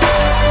drop.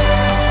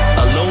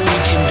 Alone we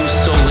can do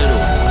so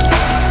little,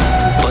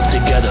 but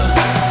together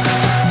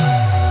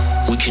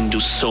we can do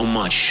so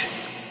much.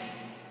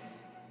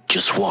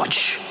 Just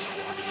watch.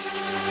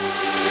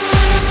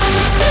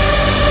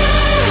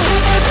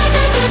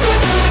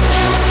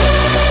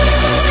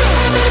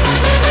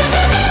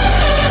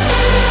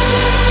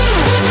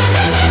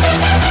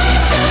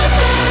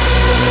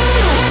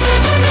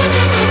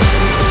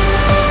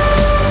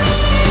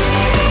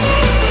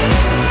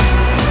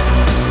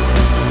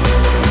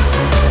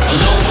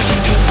 Alone we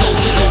can do so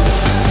little,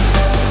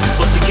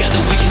 but together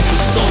we can do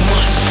so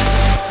much.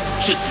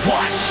 Just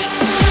watch.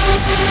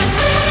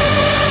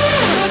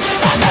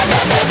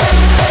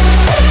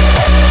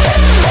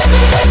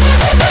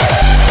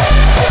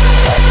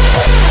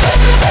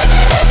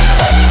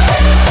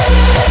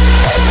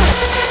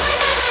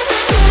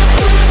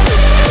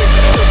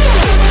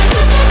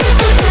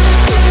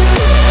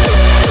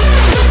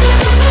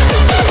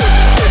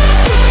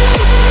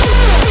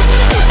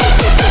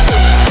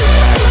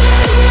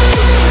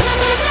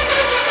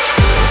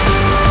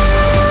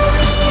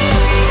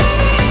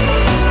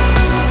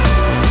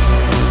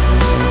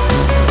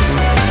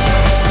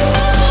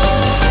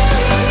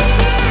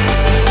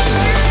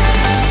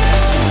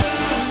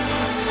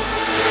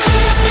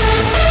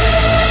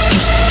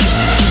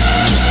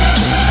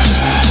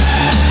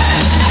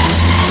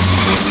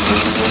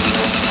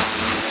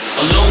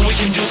 Alone we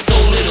can do so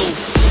little,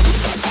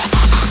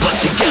 but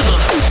together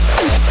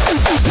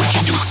we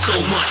can do so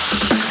much.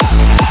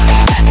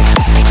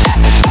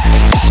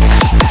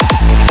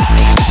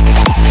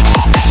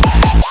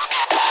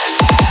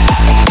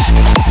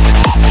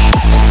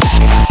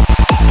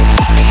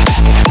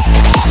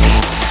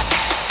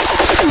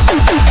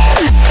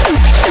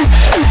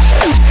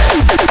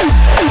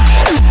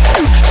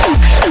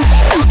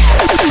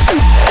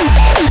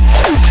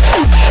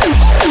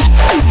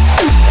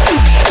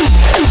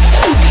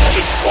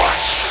 Just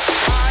watch.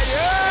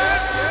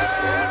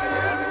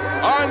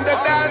 On the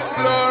dance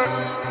floor,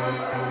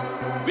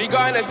 we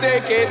gonna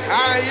take it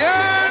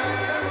higher,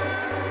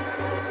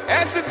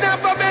 as it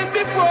never been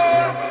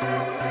before.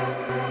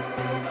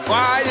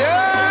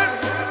 Fire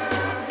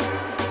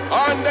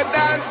on the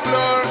dance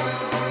floor,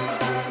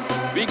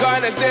 we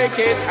gonna take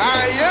it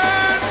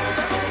higher,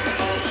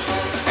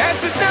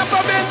 as it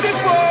never been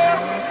before.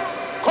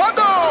 Come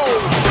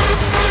on.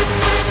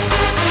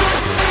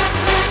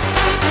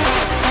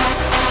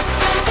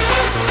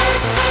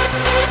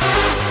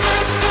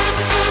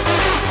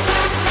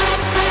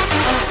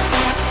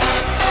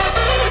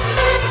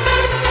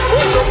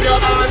 Push up your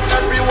hands,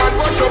 everyone,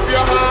 push up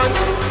your hands.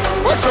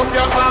 Push up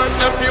your hands,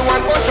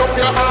 everyone, push up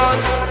your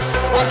hands.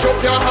 Push up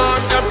your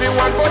hands,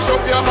 everyone, push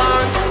up your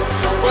hands.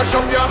 Push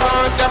up your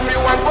hands,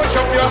 everyone, push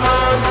up your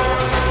hands.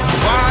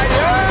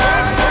 Fire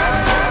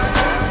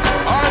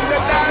on the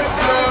dance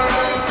floor,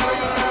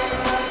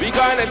 we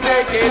gonna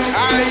take it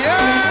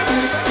higher,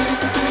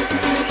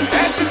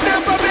 as it's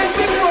never been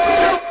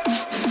before.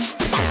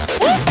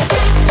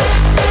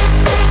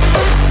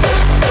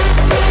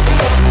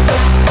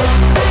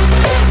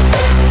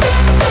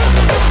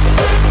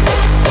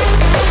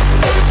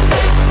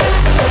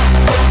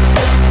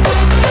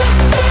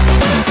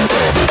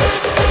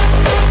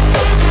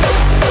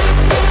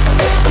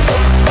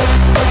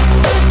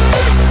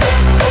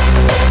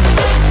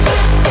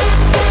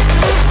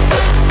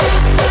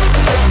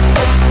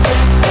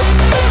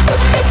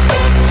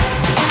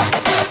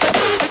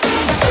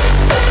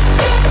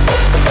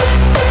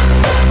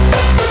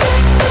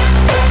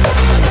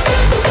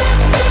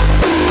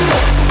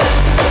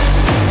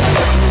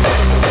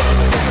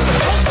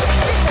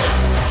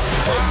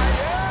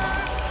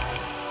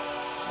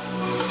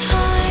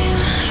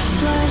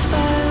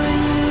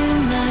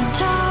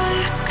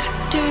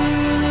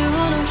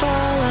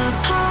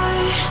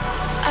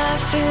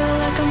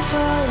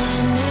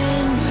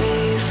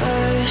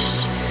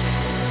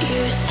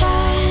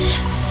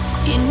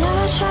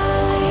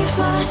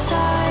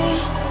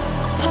 side,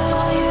 but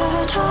all you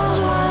ever told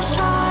was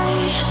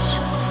lies.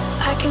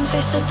 I can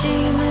face the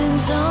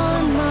demons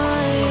on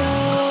my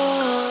own.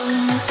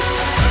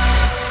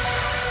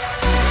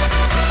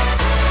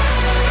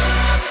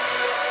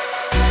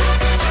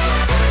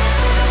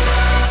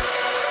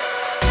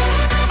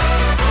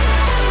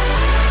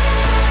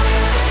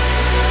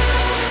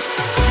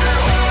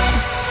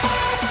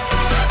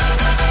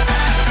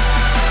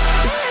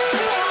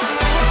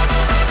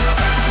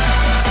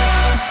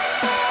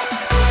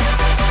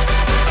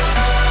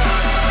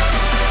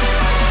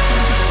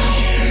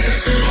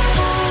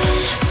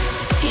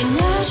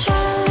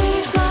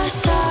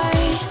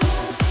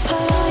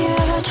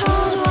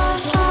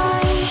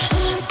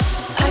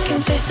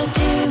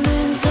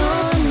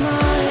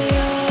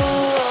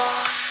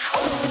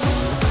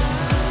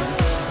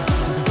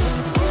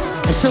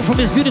 So from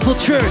this beautiful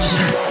church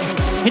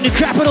in the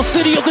capital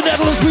city of the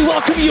Netherlands, we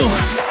welcome you.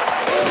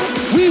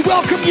 We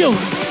welcome you.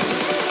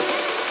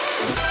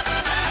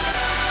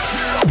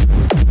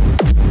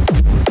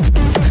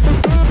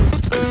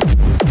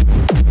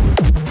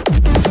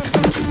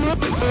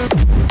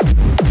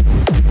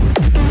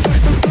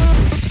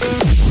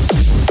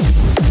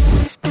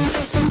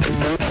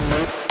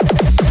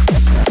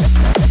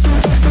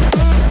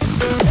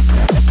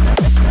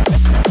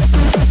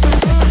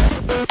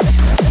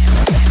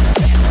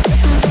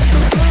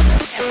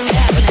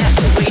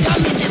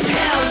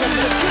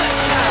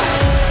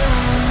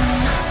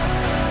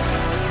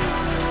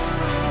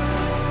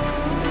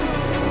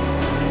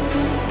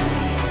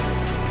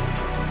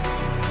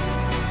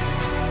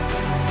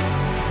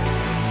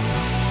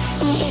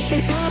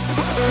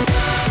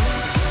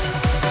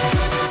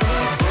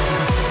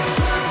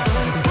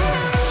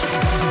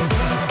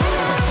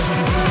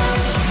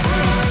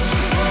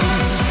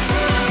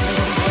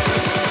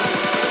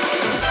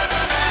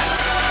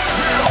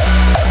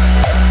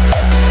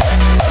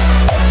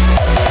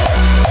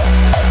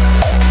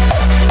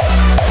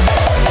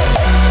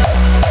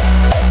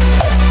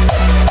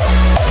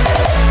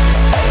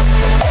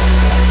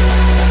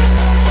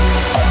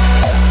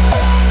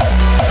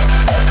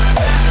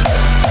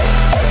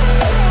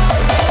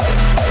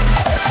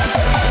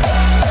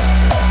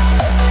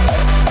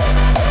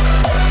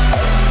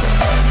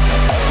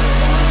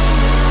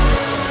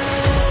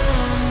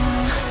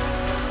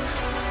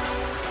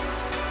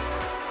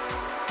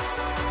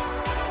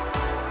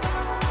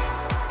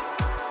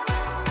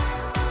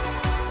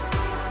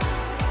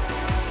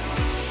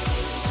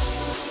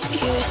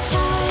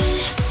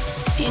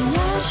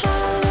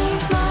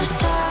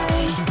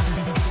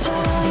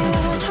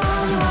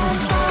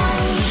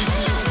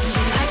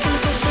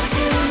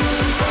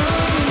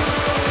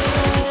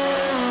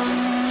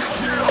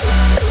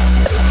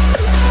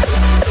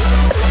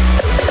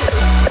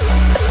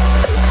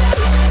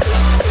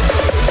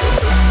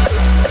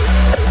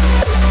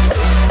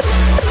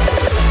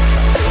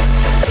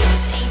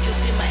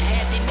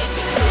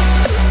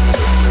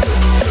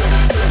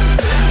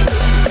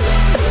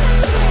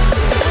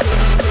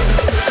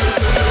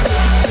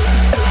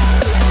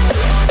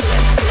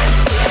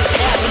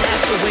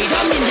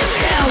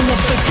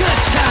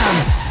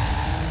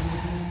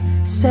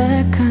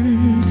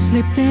 Seconds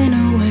slipping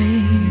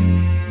away,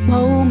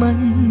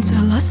 moments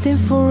are lasting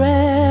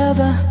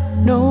forever.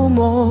 No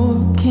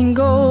more can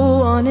go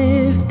on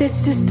if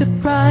this is the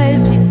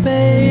price we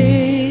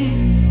pay.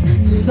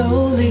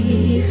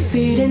 Slowly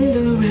feeding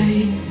the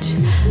rage,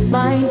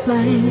 mind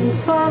blank,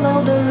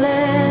 follow the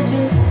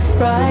legends.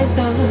 Rise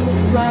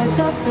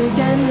up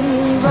again,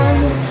 run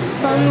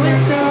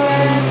with the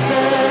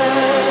restless.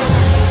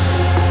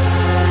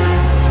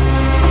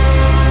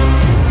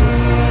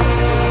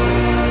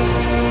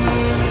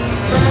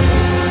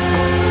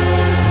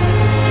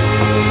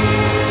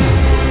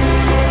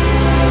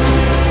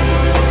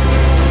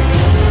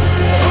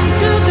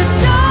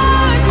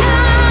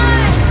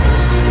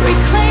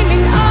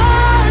 Reclaiming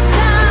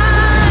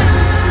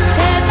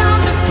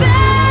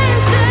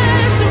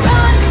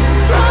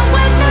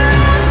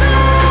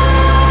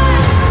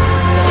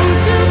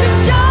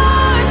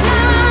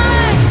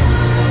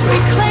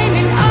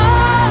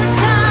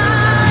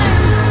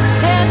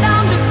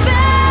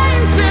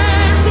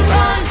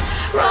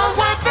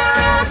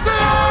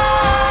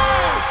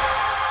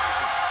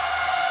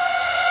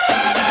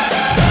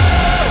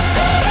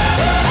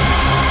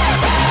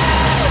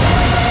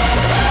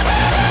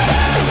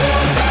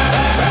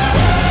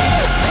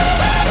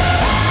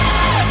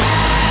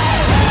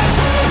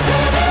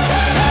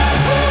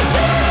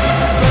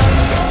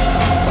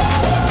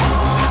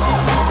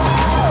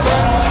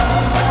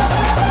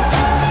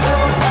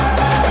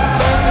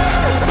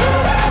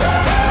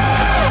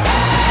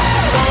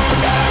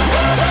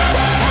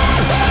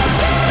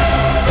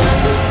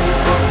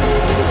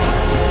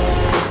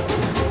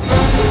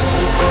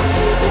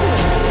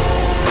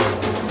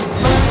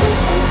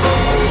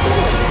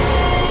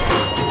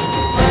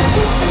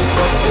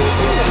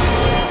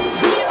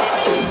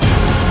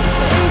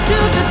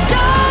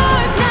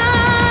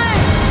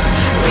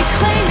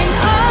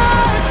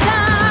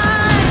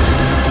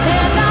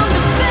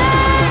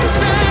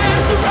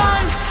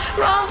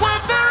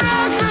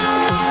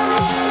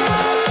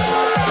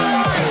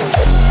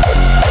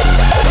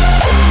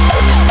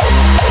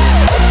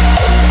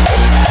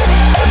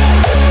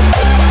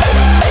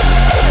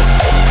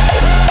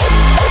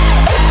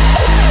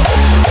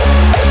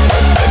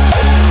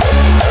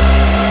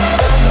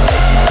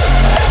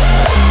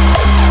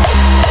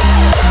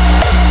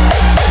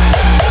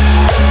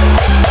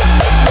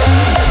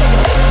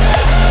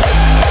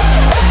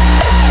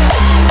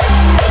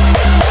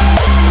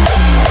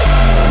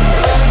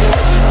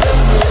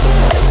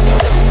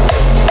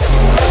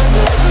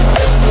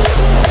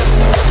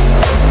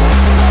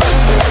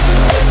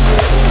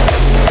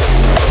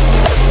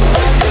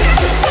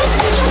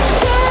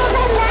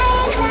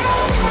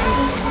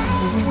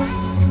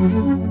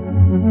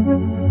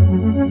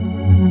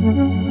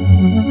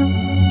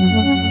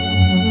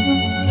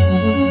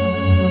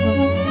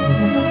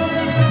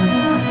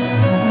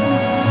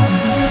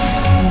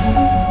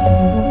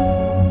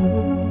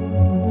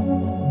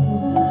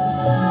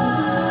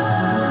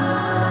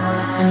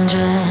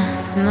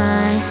undress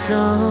my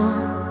soul.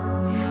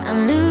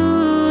 I'm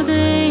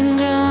losing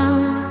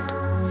ground.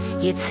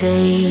 You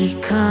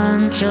take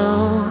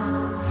control.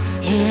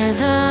 Hear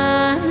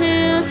the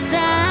new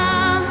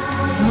sound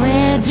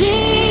where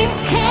dreams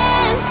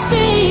can't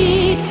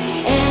speak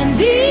and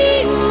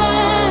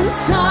demons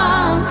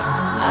taunt.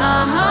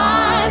 Our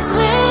hearts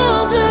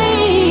will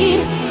bleed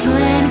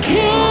when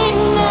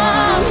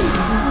kingdom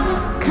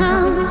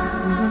comes.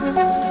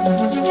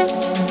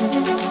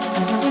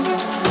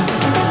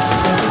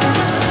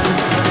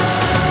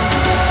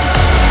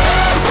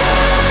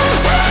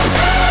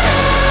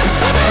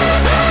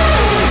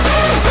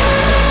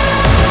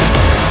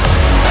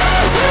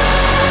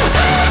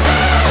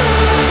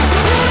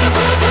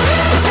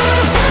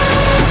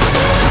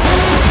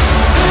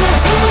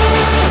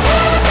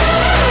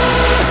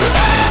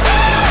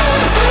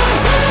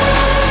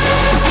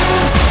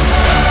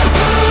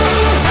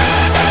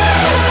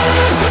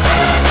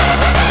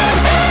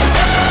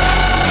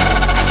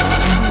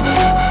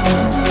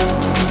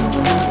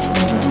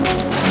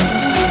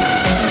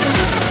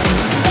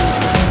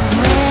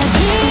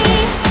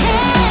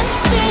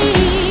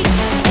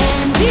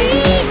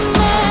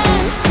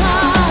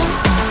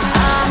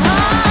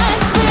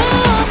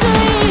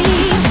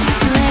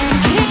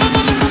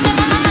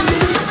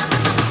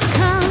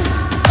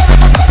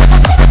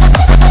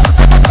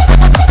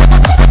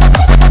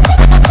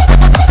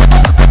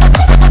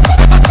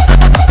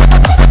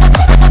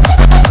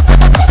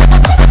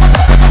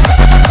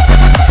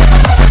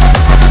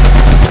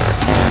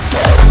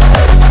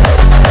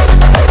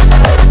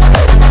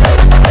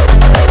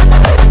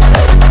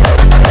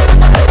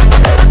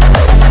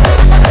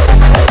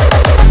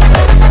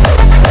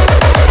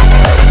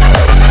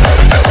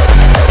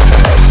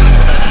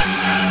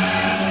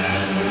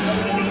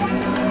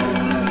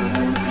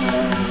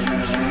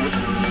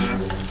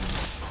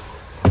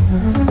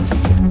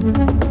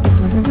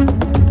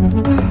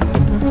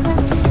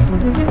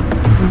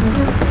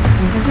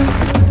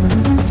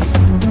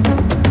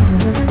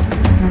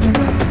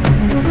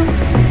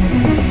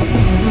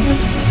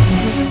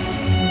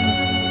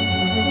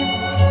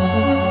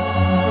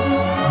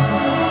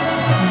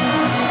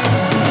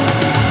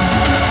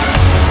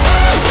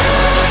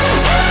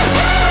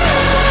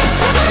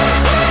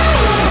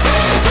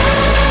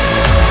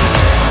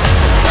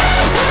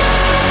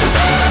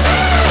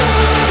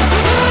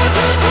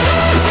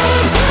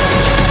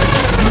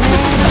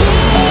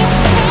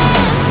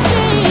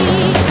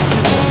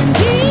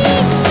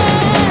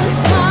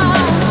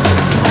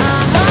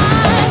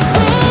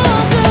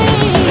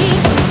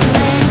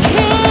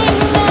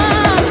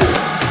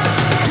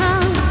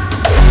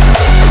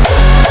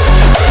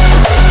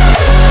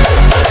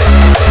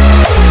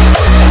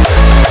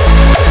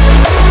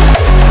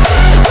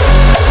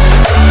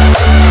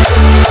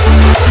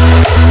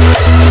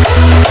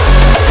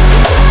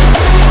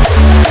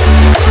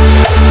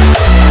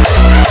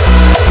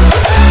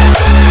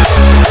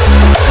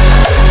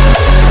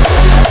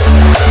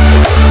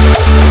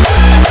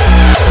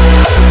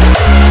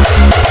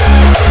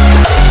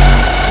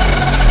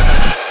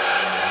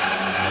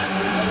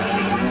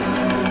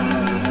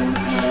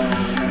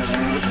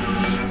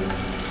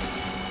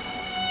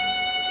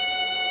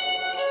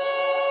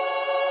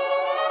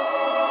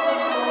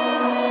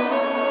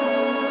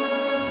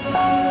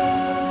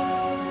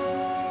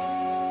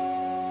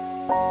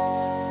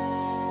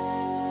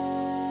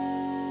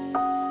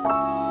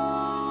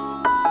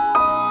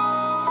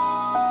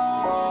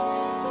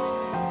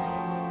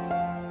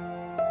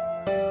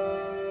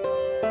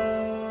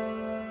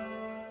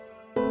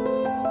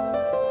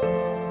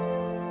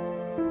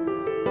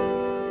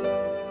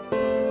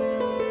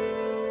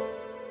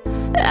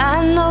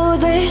 I know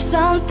there's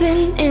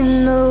something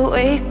in the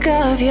wake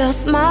of your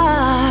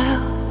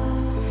smile.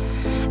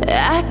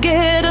 I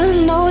get a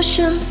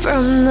notion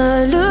from the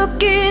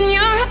look in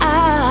your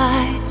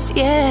eyes.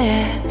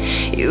 Yeah,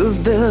 you've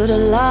built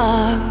a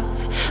love,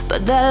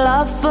 but that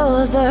love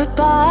falls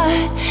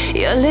apart.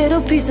 Your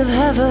little piece of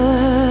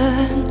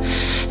heaven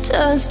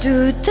turns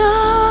to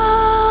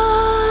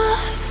dark.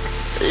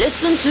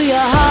 Listen to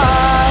your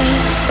heart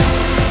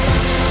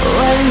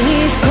when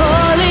he's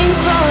calling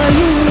for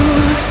you.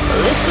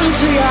 Listen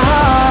to your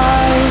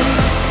heart.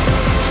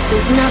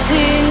 There's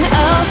nothing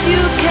else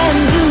you can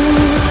do.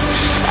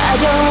 I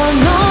don't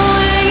know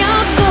where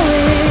you're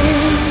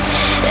going,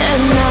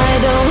 and I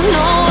don't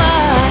know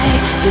why.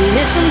 But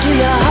listen to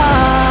your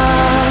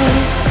heart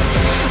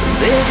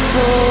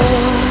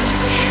before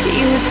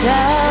you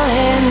tell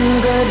him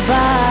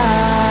goodbye.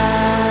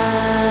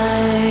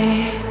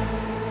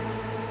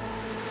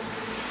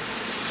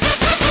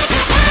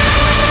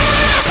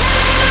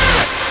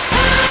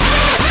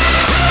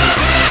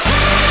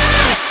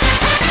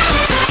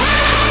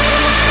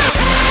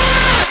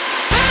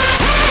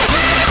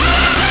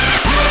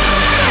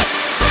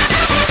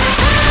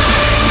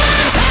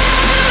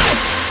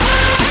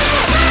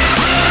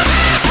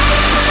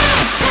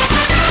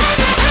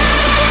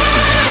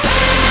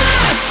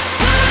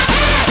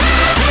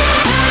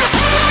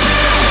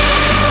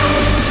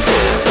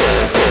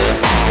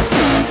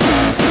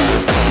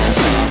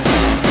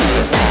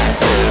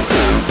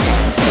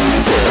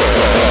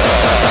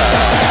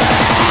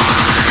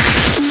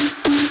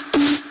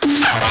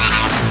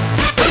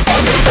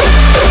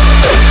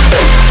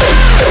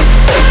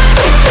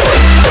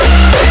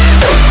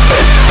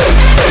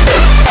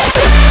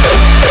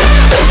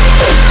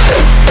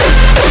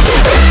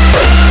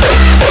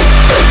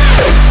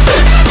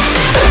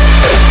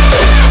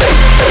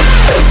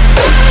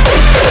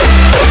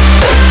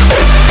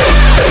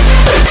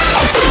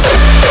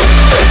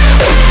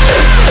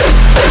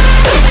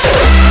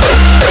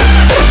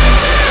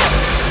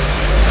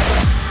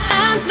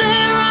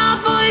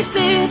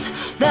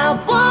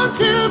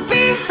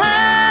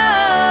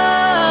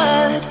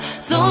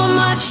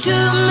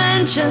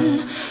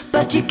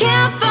 but you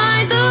can't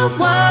find the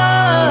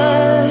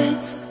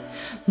words.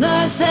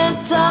 The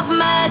scent of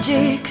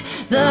magic,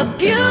 the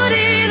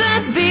beauty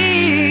that's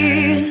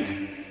been.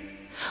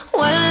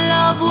 When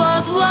love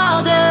was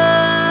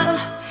wilder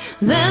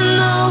than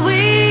the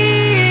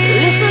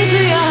wind. Listen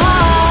to your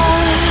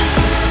heart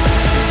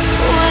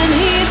when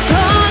he's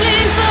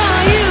calling for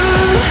you.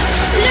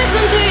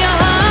 Listen to your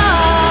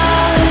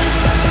heart.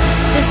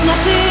 There's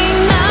nothing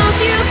else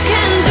you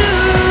can do.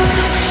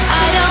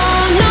 I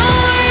don't know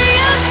where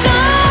you're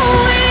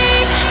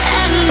going,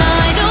 and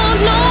I don't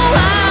know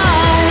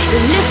why.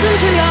 Listen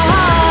to your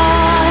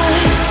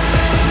heart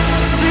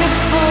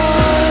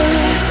before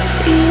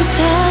you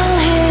tell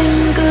him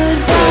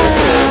goodbye.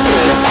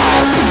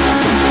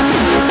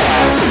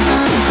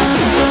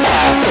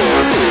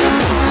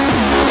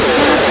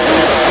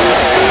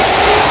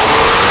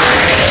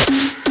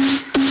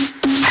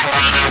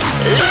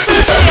 Listen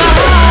to your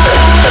heart.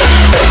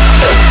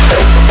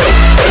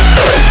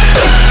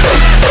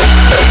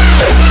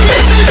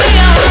 Listen to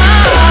your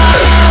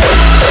heart.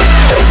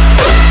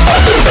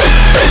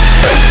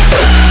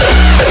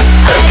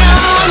 I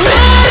don't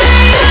know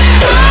where you're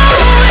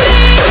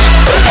going.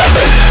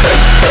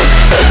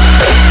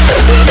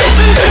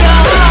 Listen to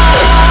your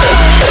heart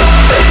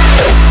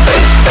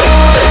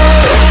before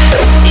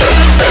you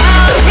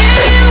tell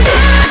him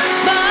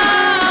goodbye.